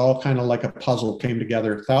place where it all kind of like a puzzle came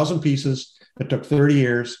together, 1,000 pieces. It took 30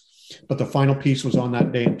 years, but the final piece was on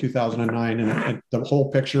that day in 2009. And the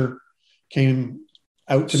whole picture came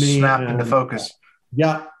out to me. Snapped into focus.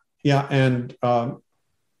 Yeah. And I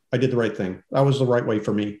did the right thing. That was the right way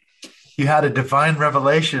for me. You had a divine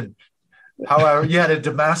revelation. However, you had a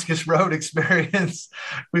Damascus Road experience.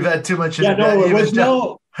 We've had too much.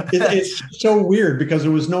 It's so weird because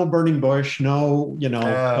there was no burning bush, no,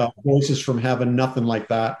 voices from heaven, nothing like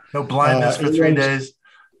that. No blindness for 3 days.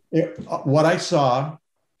 What I saw,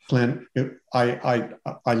 Clint, I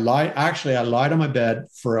lied on my bed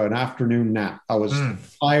for an afternoon nap. I was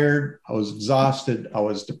tired. I was exhausted. I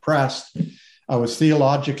was depressed. I was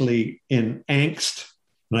theologically in angst.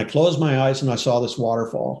 And I closed my eyes and I saw this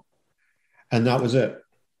waterfall. And that was it.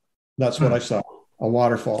 That's what I saw, a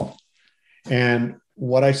waterfall. And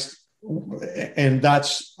I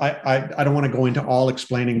don't want to go into all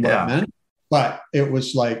explaining what it meant, but it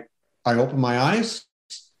was like, I opened my eyes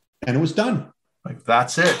and it was done. Like,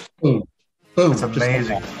 that's it. Boom. Boom. It's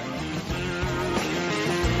amazing.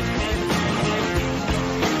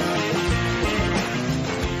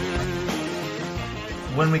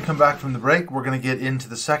 When we come back from the break, we're going to get into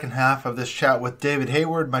the second half of this chat with David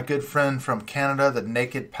Hayward, my good friend from Canada, the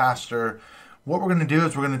Naked Pastor. What we're going to do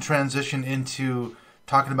is we're going to transition into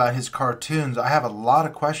talking about his cartoons. I have a lot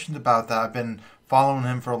of questions about that. I've been following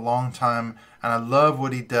him for a long time, and I love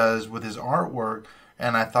what he does with his artwork.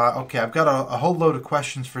 And I thought, okay, I've got a whole load of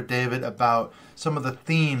questions for David about some of the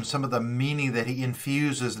themes, some of the meaning that he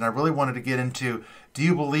infuses. And I really wanted to get into, do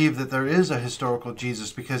you believe that there is a historical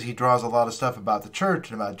Jesus? Because he draws a lot of stuff about the church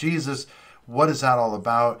and about Jesus. What is that all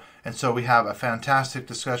about? And so we have a fantastic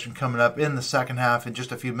discussion coming up in the second half in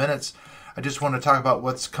just a few minutes. I just want to talk about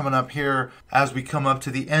what's coming up here as we come up to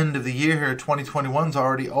the end of the year here. 2021's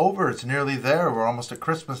already over. It's nearly there. We're almost at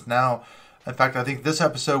Christmas now. In fact, I think this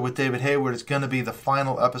episode with David Hayward is going to be the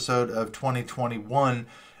final episode of 2021.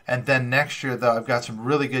 And then next year, though, I've got some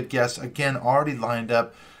really good guests, again, already lined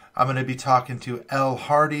up. I'm going to be talking to Elle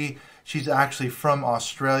Hardy. She's actually from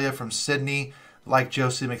Australia, from Sydney, like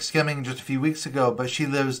Josie McSkimming just a few weeks ago. But she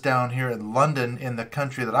lives down here in London, in the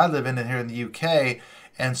country that I live in here in the UK.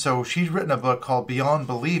 And so she's written a book called Beyond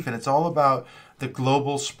Belief, and it's all about the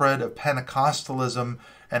global spread of Pentecostalism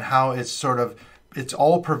and how it's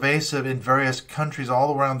all pervasive in various countries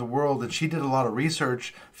all around the world. And she did a lot of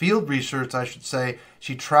research, field research, I should say.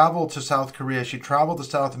 She traveled to South Korea, she traveled to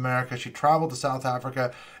South America, she traveled to South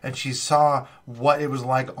Africa, and she saw what it was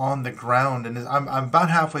like on the ground. And I'm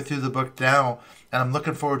about halfway through the book now, and I'm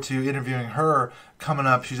looking forward to interviewing her coming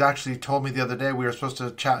up. She's actually told me the other day we were supposed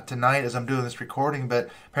to chat tonight as I'm doing this recording, but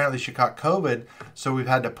apparently she caught COVID, so we've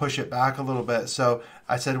had to push it back a little bit. So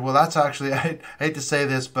I said, well, that's actually, I hate to say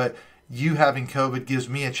this, but you having COVID gives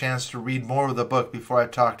me a chance to read more of the book before I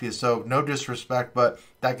talk to you. So no disrespect, but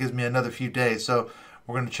that gives me another few days. So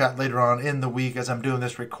we're going to chat later on in the week as I'm doing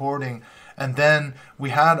this recording. And then we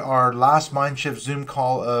had our last Mindshift Zoom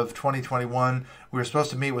call of 2021. We were supposed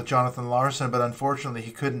to meet with Jonathan Larson, but unfortunately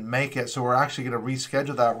he couldn't make it. So we're actually going to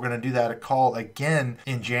reschedule that. We're going to do that a call again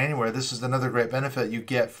in January. This is another great benefit you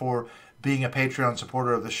get for being a Patreon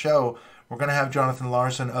supporter of the show. We're going to have Jonathan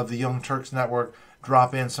Larson of the Young Turks Network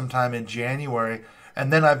drop in sometime in January.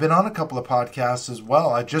 And then I've been on a couple of podcasts as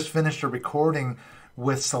well. I just finished a recording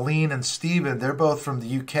with Celine and Stephen. They're both from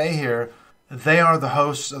the UK here. They are the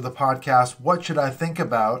hosts of the podcast, What Should I Think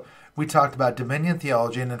About? We talked about dominion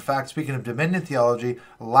theology. And in fact, speaking of dominion theology,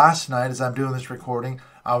 last night as I'm doing this recording,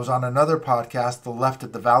 I was on another podcast, the Left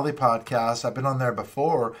at the Valley podcast. I've been on there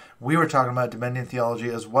before. We were talking about dominion theology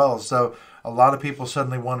as well. So a lot of people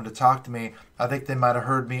suddenly wanted to talk to me. I think they might have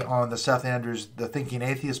heard me on the Seth Andrews, the Thinking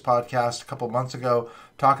Atheist podcast a couple months ago,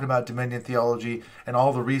 talking about dominion theology, and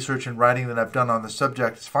all the research and writing that I've done on the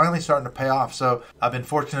subject. It's finally starting to pay off. So I've been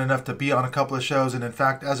fortunate enough to be on a couple of shows. And in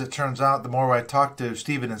fact, as it turns out, the more I talk to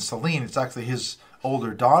Stephen and Celine, it's actually his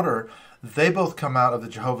older daughter, they both come out of the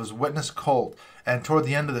Jehovah's Witness cult. And toward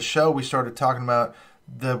the end of the show, we started talking about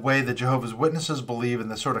the way the Jehovah's Witnesses believe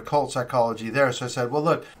and the sort of cult psychology there. So I said, well,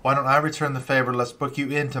 look, why don't I return the favor? Let's book you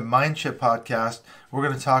into Mindshift podcast. We're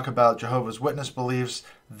going to talk about Jehovah's Witness beliefs,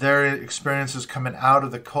 their experiences coming out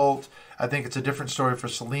of the cult. I think it's a different story for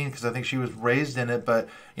Celine because I think she was raised in it. But,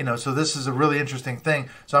 so this is a really interesting thing.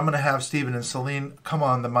 So I'm going to have Stephen and Celine come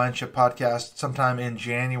on the Mindshift podcast sometime in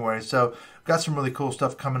January. So got some really cool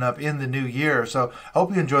stuff coming up in the new year. So I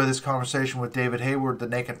hope you enjoy this conversation with David Hayward, the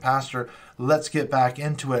Naked Pastor. Let's get back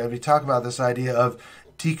into it as we talk about this idea of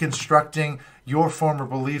deconstructing your former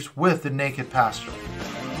beliefs with the Naked Pastor.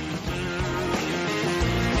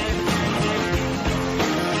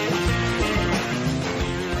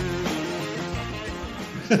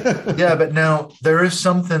 Yeah, but now there is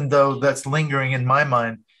something, though, that's lingering in my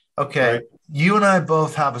mind. Okay, right. You and I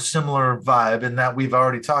both have a similar vibe in that we've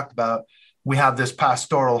already talked about. We have this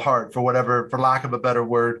pastoral heart, for lack of a better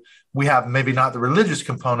word. We have maybe not the religious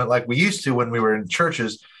component like we used to when we were in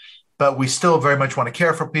churches, but we still very much want to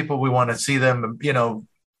care for people. We want to see them,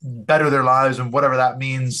 better their lives and whatever that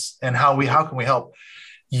means. And how can we help?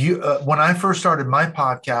 When I first started my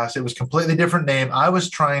podcast, it was a completely different name. I was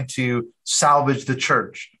trying to salvage the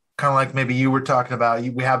church, kind of like maybe you were talking about.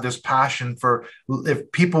 We have this passion for,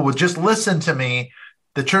 if people would just listen to me,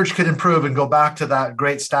 the church could improve and go back to that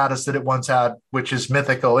great status that it once had, which is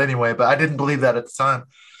mythical anyway. But I didn't believe that at the time.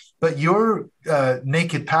 But your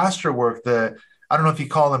Naked Pastor work, I don't know if you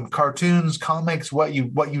call them cartoons, comics, what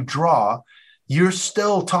you draw, you're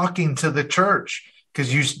still talking to the church,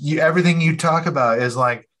 because you everything you talk about is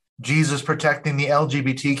like Jesus protecting the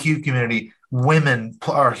LGBTQ community. Women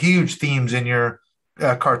are huge themes in your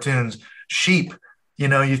cartoons. Sheep. You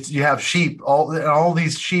have sheep, all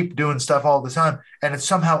these sheep doing stuff all the time, and it's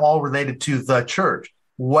somehow all related to the church.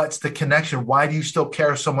 What's the connection? Why do you still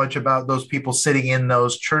care so much about those people sitting in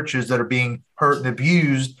those churches that are being hurt and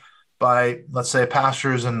abused by, let's say,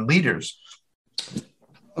 pastors and leaders?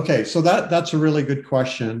 Okay, so that's a really good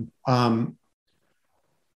question. And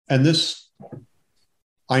this,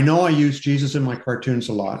 I know I use Jesus in my cartoons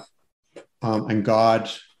a lot, and God,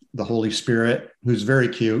 the Holy Spirit, who's very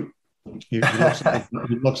cute. He looks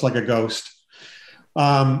like a ghost.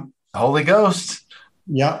 Holy Ghost.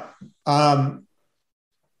 Yeah.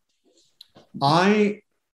 I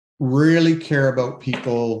really care about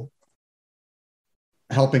people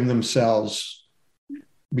helping themselves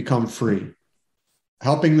become free,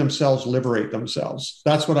 helping themselves liberate themselves.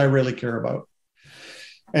 That's what I really care about.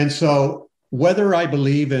 And so whether I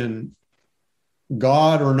believe in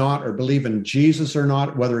God or not, or believe in Jesus or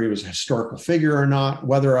not, whether he was a historical figure or not,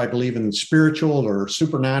 whether I believe in spiritual or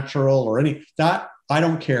supernatural or that, I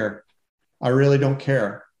don't care. I really don't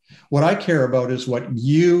care. What I care about is what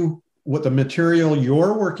the material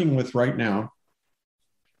you're working with right now.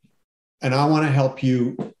 And I want to help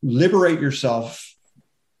you liberate yourself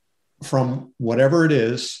from whatever it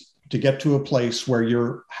is to get to a place where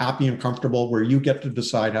you're happy and comfortable, where you get to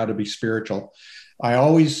decide how to be spiritual. I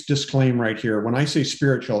always disclaim right here, when I say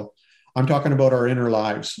spiritual, I'm talking about our inner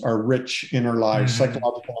lives, our rich inner lives,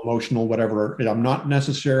 psychological, emotional, whatever. I'm not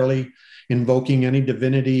necessarily invoking any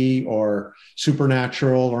divinity or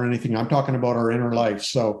supernatural or anything. I'm talking about our inner life.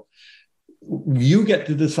 So you get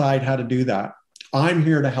to decide how to do that. I'm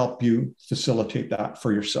here to help you facilitate that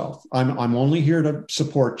for yourself. I'm only here to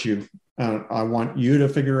support you. I want you to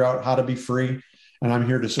figure out how to be free, and I'm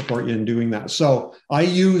here to support you in doing that. So I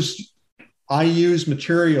use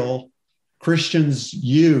material Christians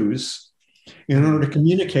use in order to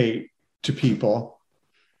communicate to people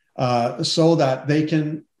so that they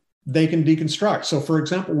can deconstruct. So, for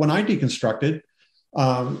example, when I deconstructed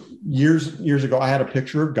years ago, I had a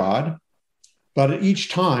picture of God, but at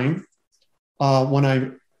each time when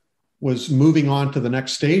I was moving on to the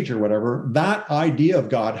next stage or whatever, that idea of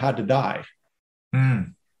God had to die,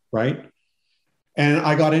 right? And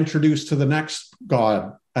I got introduced to the next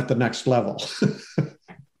God at the next level.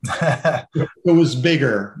 It was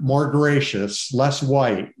bigger, more gracious, less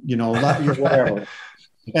white, whatever.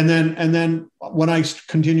 And then when I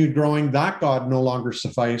continued growing, that God no longer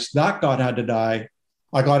sufficed. That God had to die.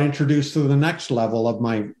 I got introduced to the next level of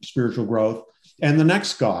my spiritual growth and the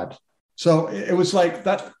next God. So it was like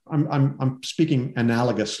that. I'm speaking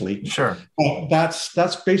analogously. Sure.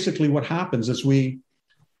 That's basically what happens is we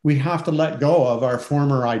have to let go of our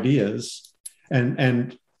former ideas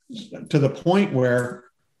and to the point where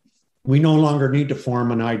we no longer need to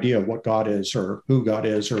form an idea of what God is or who God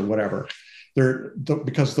is or whatever.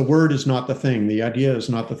 Because the word is not the thing. The idea is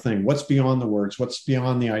not the thing. What's beyond the words? What's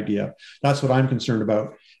beyond the idea? That's what I'm concerned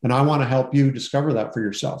about. And I want to help you discover that for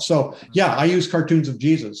yourself. So yeah, I use cartoons of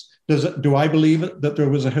Jesus. Do I believe that there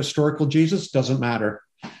was a historical Jesus? Doesn't matter.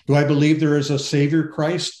 Do I believe there is a Savior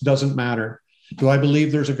Christ? Doesn't matter. Do I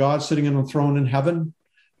believe there's a God sitting on a throne in heaven?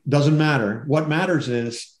 Doesn't matter. What matters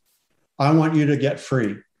is I want you to get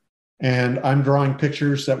free. And I'm drawing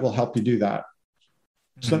pictures that will help you do that.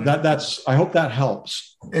 So I hope that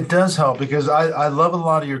helps. It does help because I love a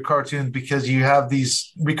lot of your cartoons because you have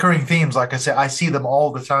these recurring themes. Like I said, I see them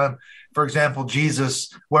all the time. For example,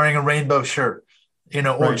 Jesus wearing a rainbow shirt,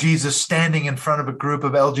 or Jesus standing in front of a group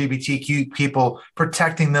of LGBTQ people,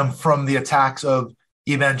 protecting them from the attacks of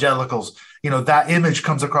evangelicals. That image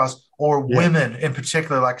comes across, or women in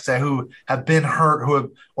particular, like I say, who have been hurt,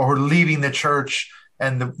 who are leaving the church.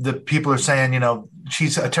 And the people are saying,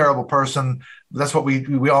 she's a terrible person. That's what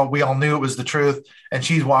we all knew it was the truth. And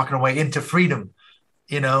she's walking away into freedom,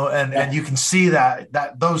 and you can see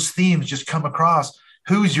that those themes just come across.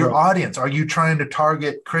 Who's your audience? Are you trying to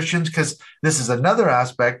target Christians? Because this is another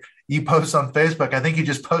aspect. You post on Facebook. I think you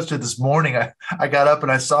just posted this morning. I got up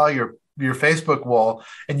and I saw your Facebook wall,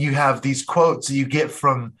 and you have these quotes that you get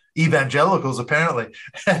from evangelicals, apparently.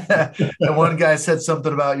 And one guy said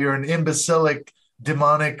something about you're an imbecilic,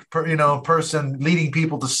 demonic, person leading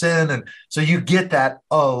people to sin. And so you get that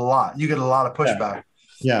a lot. You get a lot of pushback.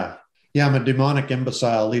 Yeah. I'm a demonic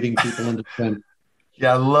imbecile leading people into sin.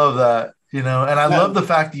 Yeah. I love that, and I love the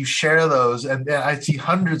fact that you share those. And I see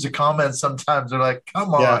hundreds of comments. Sometimes they're like,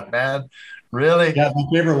 come on, man. Really? Yeah. My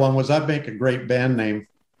favorite one was, that make a great band name.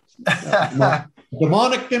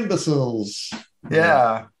 Demonic imbeciles.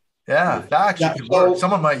 Yeah. That actually could work.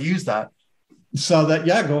 Someone might use that. So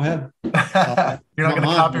go ahead. You're not going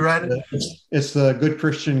to copyright it? It's the good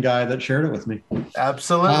Christian guy that shared it with me.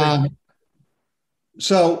 Absolutely.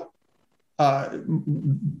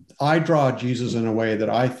 I draw Jesus in a way that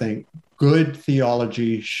I think good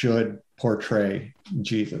theology should portray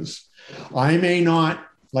Jesus. I may not,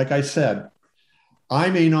 like I said,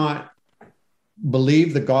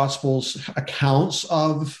 believe the Gospels accounts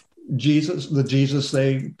of Jesus, the Jesus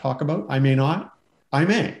they talk about. I may not. I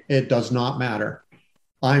may. It does not matter.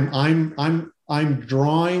 I'm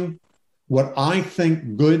drawing what I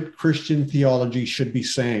think good Christian theology should be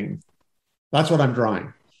saying. That's what I'm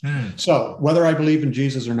drawing. So whether I believe in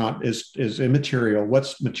Jesus or not is immaterial.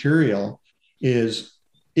 What's material is,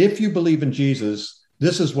 if you believe in Jesus,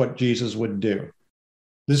 this is what Jesus would do.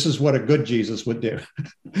 This is what a good Jesus would do.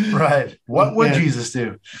 Right. What would Jesus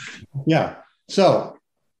do? Yeah. So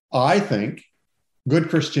I think good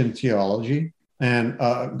Christian theology and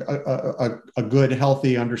a good,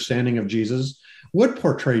 healthy understanding of Jesus would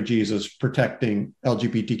portray Jesus protecting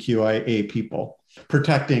LGBTQIA people,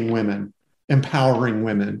 protecting women, empowering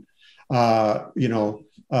women,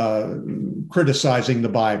 criticizing the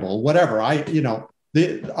Bible, whatever.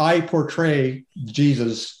 I portray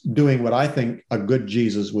Jesus doing what I think a good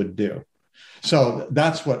Jesus would do. So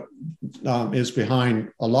that's what is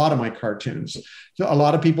behind a lot of my cartoons. So a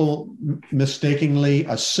lot of people mistakenly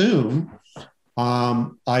assume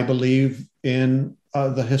I believe in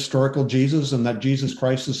the historical Jesus, and that Jesus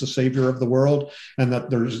Christ is the Savior of the world, and that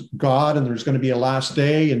there's God and there's going to be a last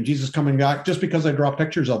day and Jesus coming back just because I draw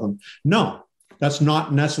pictures of them. No, that's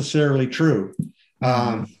not necessarily true.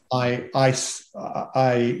 I'm not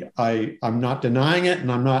denying it, and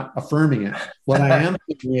I'm not affirming it. What I am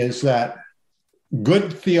thinking is that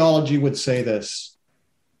good theology would say this,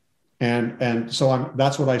 and so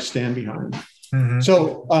that's what I stand behind. Mm-hmm.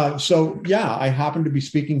 So yeah, I happen to be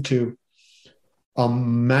speaking to a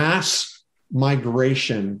mass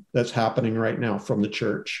migration that's happening right now from the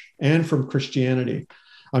church and from Christianity.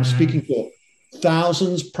 I'm speaking to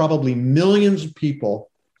thousands, probably millions of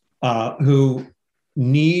people who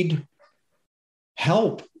need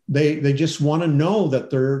help. They just want to know that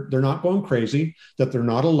they're not going crazy, that they're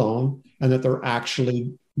not alone, and that they're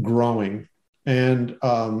actually growing, and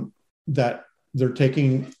that they're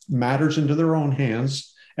taking matters into their own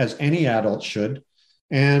hands, as any adult should.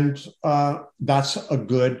 And that's a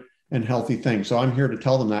good and healthy thing. So I'm here to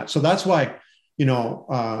tell them that. So that's why,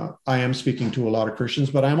 I am speaking to a lot of Christians,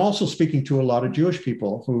 but I'm also speaking to a lot of Jewish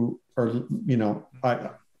people who are,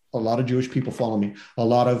 a lot of Jewish people follow me. A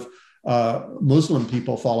lot of Muslim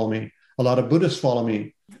people follow me. A lot of Buddhists follow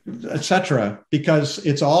me, etc. Because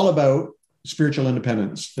it's all about spiritual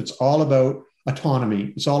independence. It's all about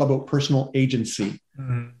autonomy. It's all about personal agency.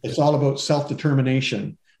 Mm-hmm. It's all about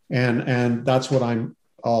self-determination. And that's what I'm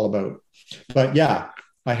all about. But yeah,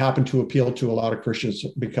 I happen to appeal to a lot of Christians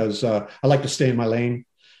because I like to stay in my lane.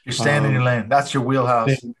 You're staying in your lane. That's your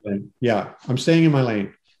wheelhouse. Yeah, I'm staying in my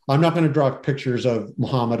lane. I'm not going to draw pictures of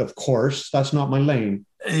Muhammad, of course. That's not my lane.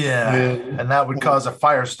 Yeah, and that would cause a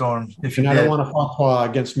firestorm if you did. I don't want a fatwa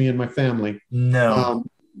against me and my family. No.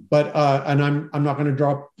 But I'm not going to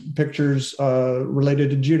draw pictures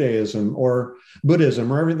related to Judaism or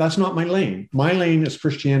Buddhism or everything. That's not my lane. My lane is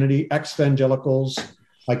Christianity, evangelicals.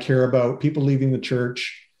 I care about people leaving the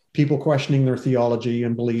church, people questioning their theology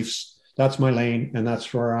and beliefs. That's my lane, and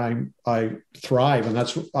that's where I thrive. And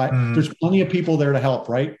that's there's plenty of people there to help,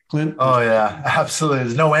 right, Clint? Oh yeah, absolutely.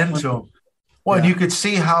 There's no end to them. Well, and you could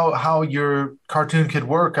see how your cartoon could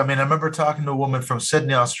work. I mean, I remember talking to a woman from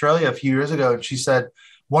Sydney, Australia, a few years ago, and she said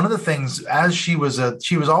one of the things, as she was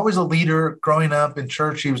always a leader growing up in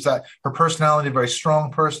church. She was her personality, very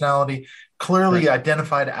strong personality, clearly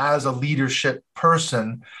identified as a leadership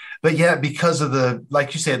person. But yet, because of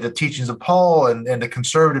like you said, the teachings of Paul and the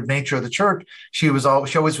conservative nature of the church, she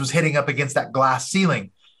always was hitting up against that glass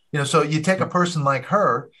ceiling. So you take a person like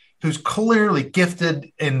her, who's clearly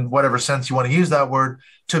gifted in whatever sense you want to use that word,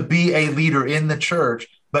 to be a leader in the church,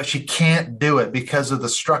 but she can't do it because of the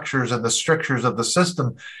structures and the strictures of the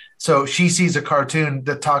system. So she sees a cartoon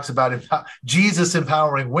that talks about Jesus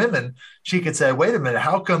empowering women. She could say, wait a minute,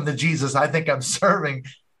 how come the Jesus I think I'm serving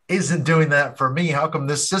isn't doing that for me? How come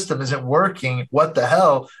this system isn't working? What the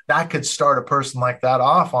hell? That could start a person like that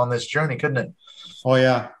off on this journey, couldn't it? Oh,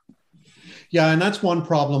 yeah. Yeah, and that's one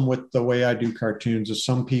problem with the way I do cartoons is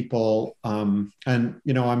some people, and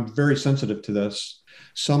I'm very sensitive to this.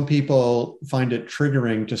 Some people find it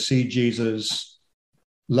triggering to see Jesus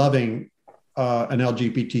loving an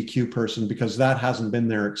LGBTQ person because that hasn't been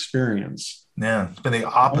their experience. Yeah, it's been the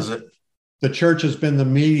opposite. The church has been the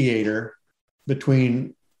mediator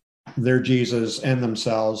between their Jesus and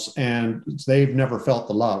themselves, and they've never felt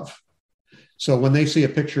the love. So when they see a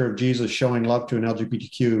picture of Jesus showing love to an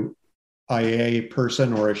LGBTQIA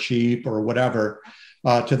person or a sheep or whatever,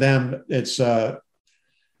 to them, it's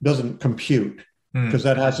doesn't compute because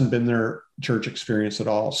that hasn't been their church experience at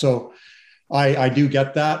all. So I do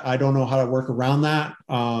get that. I don't know how to work around that.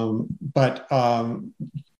 But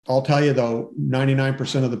I'll tell you, though,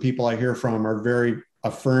 99% of the people I hear from are very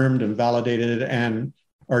affirmed and validated and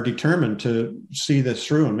are determined to see this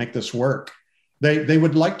through and make this work. They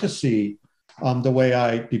would like to see the way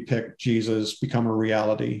I depict Jesus become a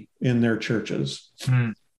reality in their churches.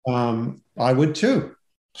 I would too.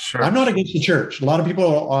 Sure. I'm not against the church. A lot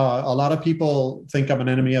of people think I'm an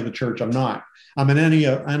enemy of the church. I'm not. I'm an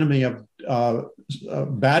enemy of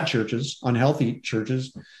bad churches, unhealthy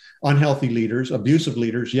leaders, abusive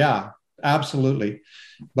leaders. Yeah, absolutely.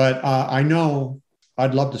 But I know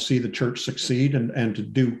I'd love to see the church succeed and to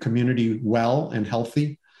do community well and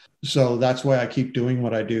healthy. So that's why I keep doing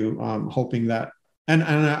what I do, hoping that, and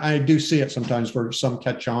I do see it sometimes where some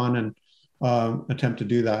catch on and attempt to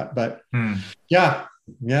do that. But yeah,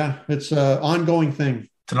 it's an ongoing thing.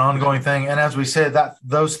 It's an ongoing thing. And as we said, that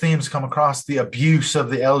those themes come across the abuse of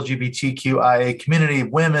the LGBTQIA community,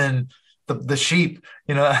 women, the sheep.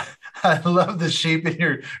 I love the sheep in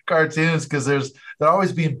your cartoons because they're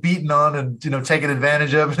always being beaten on and, taken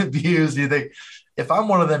advantage of and abused. You think, if I'm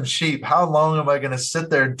one of them sheep, how long am I going to sit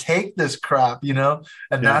there and take this crap, And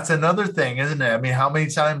that's another thing, isn't it? I mean, how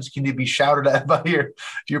many times can you be shouted at by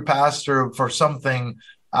your pastor for something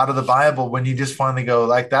out of the Bible when you just finally go,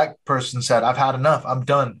 like that person said, I've had enough. I'm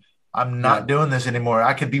done. I'm not doing this anymore.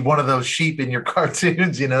 I could be one of those sheep in your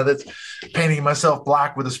cartoons, that's painting myself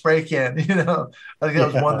black with a spray can, I think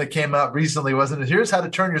that was one that came out recently, wasn't it? Here's how to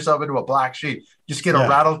turn yourself into a black sheep. Just get a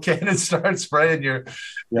rattle can and start spraying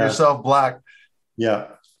yourself black. Yeah.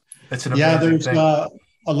 It's an amazing thing.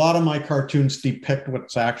 A lot of my cartoons depict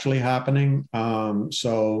what's actually happening.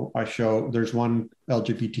 So there's one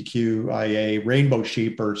LGBTQIA rainbow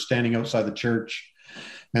sheep are standing outside the church,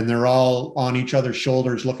 and they're all on each other's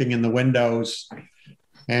shoulders looking in the windows.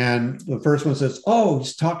 And the first one says, oh,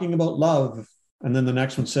 he's talking about love. And then the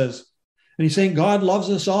next one says, and he's saying God loves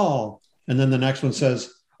us all. And then the next one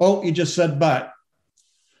says, oh, he just said but.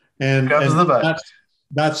 And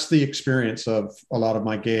that's the experience of a lot of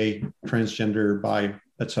my gay, transgender, bi,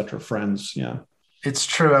 etc. friends. Yeah. It's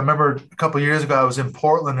true. I remember a couple of years ago, I was in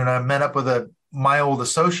Portland and I met up with my old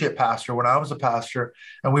associate pastor when I was a pastor,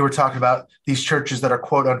 and we were talking about these churches that are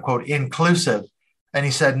quote unquote inclusive. And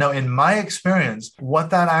he said, no, in my experience,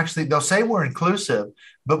 they'll say we're inclusive,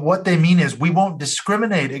 but what they mean is we won't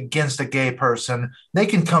discriminate against a gay person. They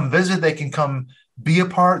can come visit, they can come be a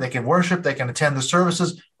part, they can worship, they can attend the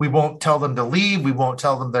services. We won't tell them to leave. We won't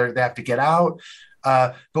tell them they have to get out.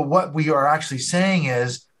 But what we are actually saying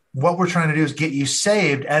is, what we're trying to do is get you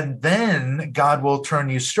saved, and then God will turn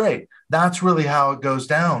you straight. That's really how it goes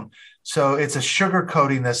down. So it's a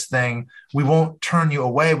sugarcoating this thing. We won't turn you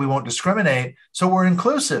away. We won't discriminate. So we're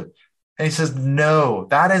inclusive. And he says, no,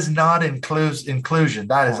 that is not inclusion.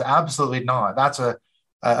 That is absolutely not. That's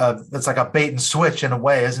that's like a bait and switch in a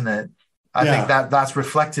way, isn't it? I think that's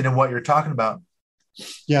reflected in what you're talking about.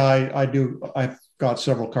 Yeah, I do. I've got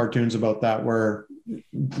several cartoons about that where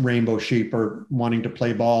rainbow sheep are wanting to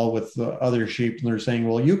play ball with the other sheep, and they're saying,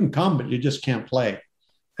 well, you can come, but you just can't play.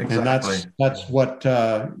 Exactly. And that's what,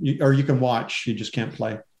 or you can watch, you just can't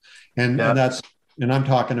play. And I'm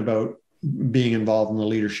talking about being involved in the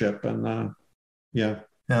leadership and All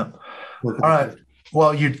right.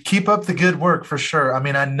 Well, you keep up the good work for sure. I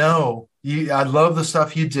mean, I know I love the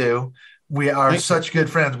stuff you do. We are such good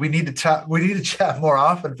friends. We need to chat more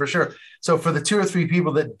often for sure. So for the 2 or 3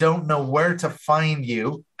 people that don't know where to find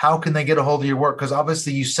you, how can they get a hold of your work? Because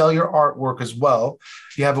obviously you sell your artwork as well.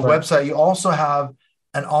 You have a website. You also have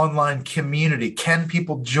an online community. Can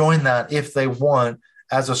people join that if they want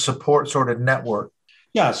as a support sort of network?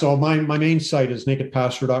 Yeah. So my main site is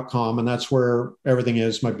nakedpastor.com, and that's where everything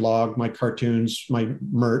is. My blog, my cartoons, my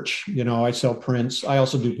merch. I sell prints. I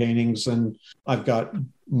also do paintings, and I've got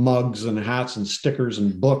mugs and hats and stickers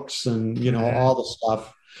and books and, all the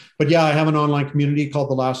stuff. But yeah, I have an online community called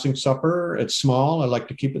The Lasting Supper. It's small. I like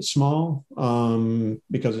to keep it small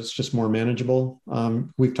because it's just more manageable.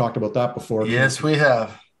 We've talked about that before. Yes, we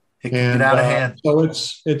have. It can get out of hand. So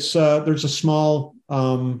it's there's a small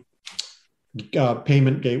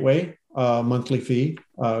payment gateway, monthly fee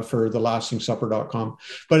for theLastingSupper.com.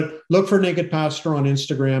 But look for Naked Pastor on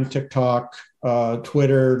Instagram, TikTok,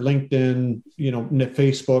 Twitter, LinkedIn,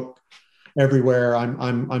 Facebook. Everywhere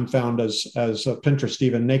I'm found as Pinterest,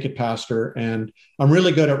 even Naked Pastor, and I'm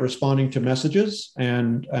really good at responding to messages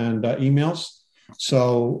and emails.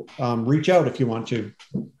 So reach out if you want to.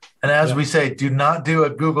 And as we say, do not do a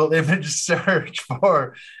Google image search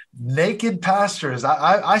for naked pastors.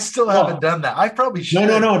 I still haven't done that. I probably should.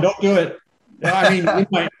 No, don't do it. I mean,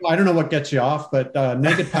 I don't know what gets you off, but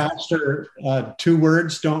naked pastor, 2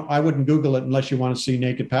 words. I wouldn't Google it unless you want to see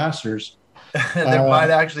naked pastors. There might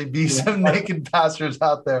actually be some naked pastors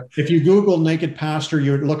out there. If you Google naked pastor,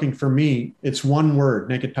 you're looking for me. It's one word.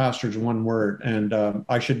 Naked pastor is one word. And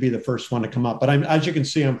I should be the first one to come up. But as you can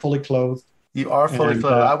see, I'm fully clothed. You are fully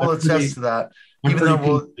clothed. I will attest to that. Even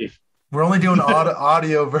though we're only doing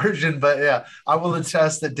audio version, but yeah, I will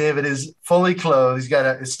attest that David is fully clothed.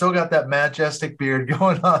 He's still got that majestic beard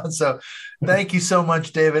going on. So thank you so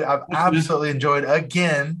much, David. I've absolutely enjoyed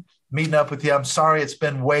again meeting up with you. I'm sorry it's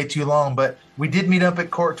been way too long, but we did meet up at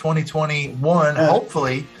CORT 2021.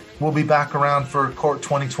 Hopefully we'll be back around for CORT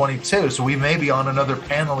 2022. So we may be on another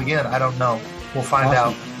panel again. I don't know. We'll find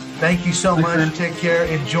out. Thank you so much. Take care.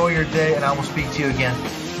 Enjoy your day, and I will speak to you again.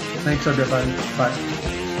 Thanks, everybody. Bye.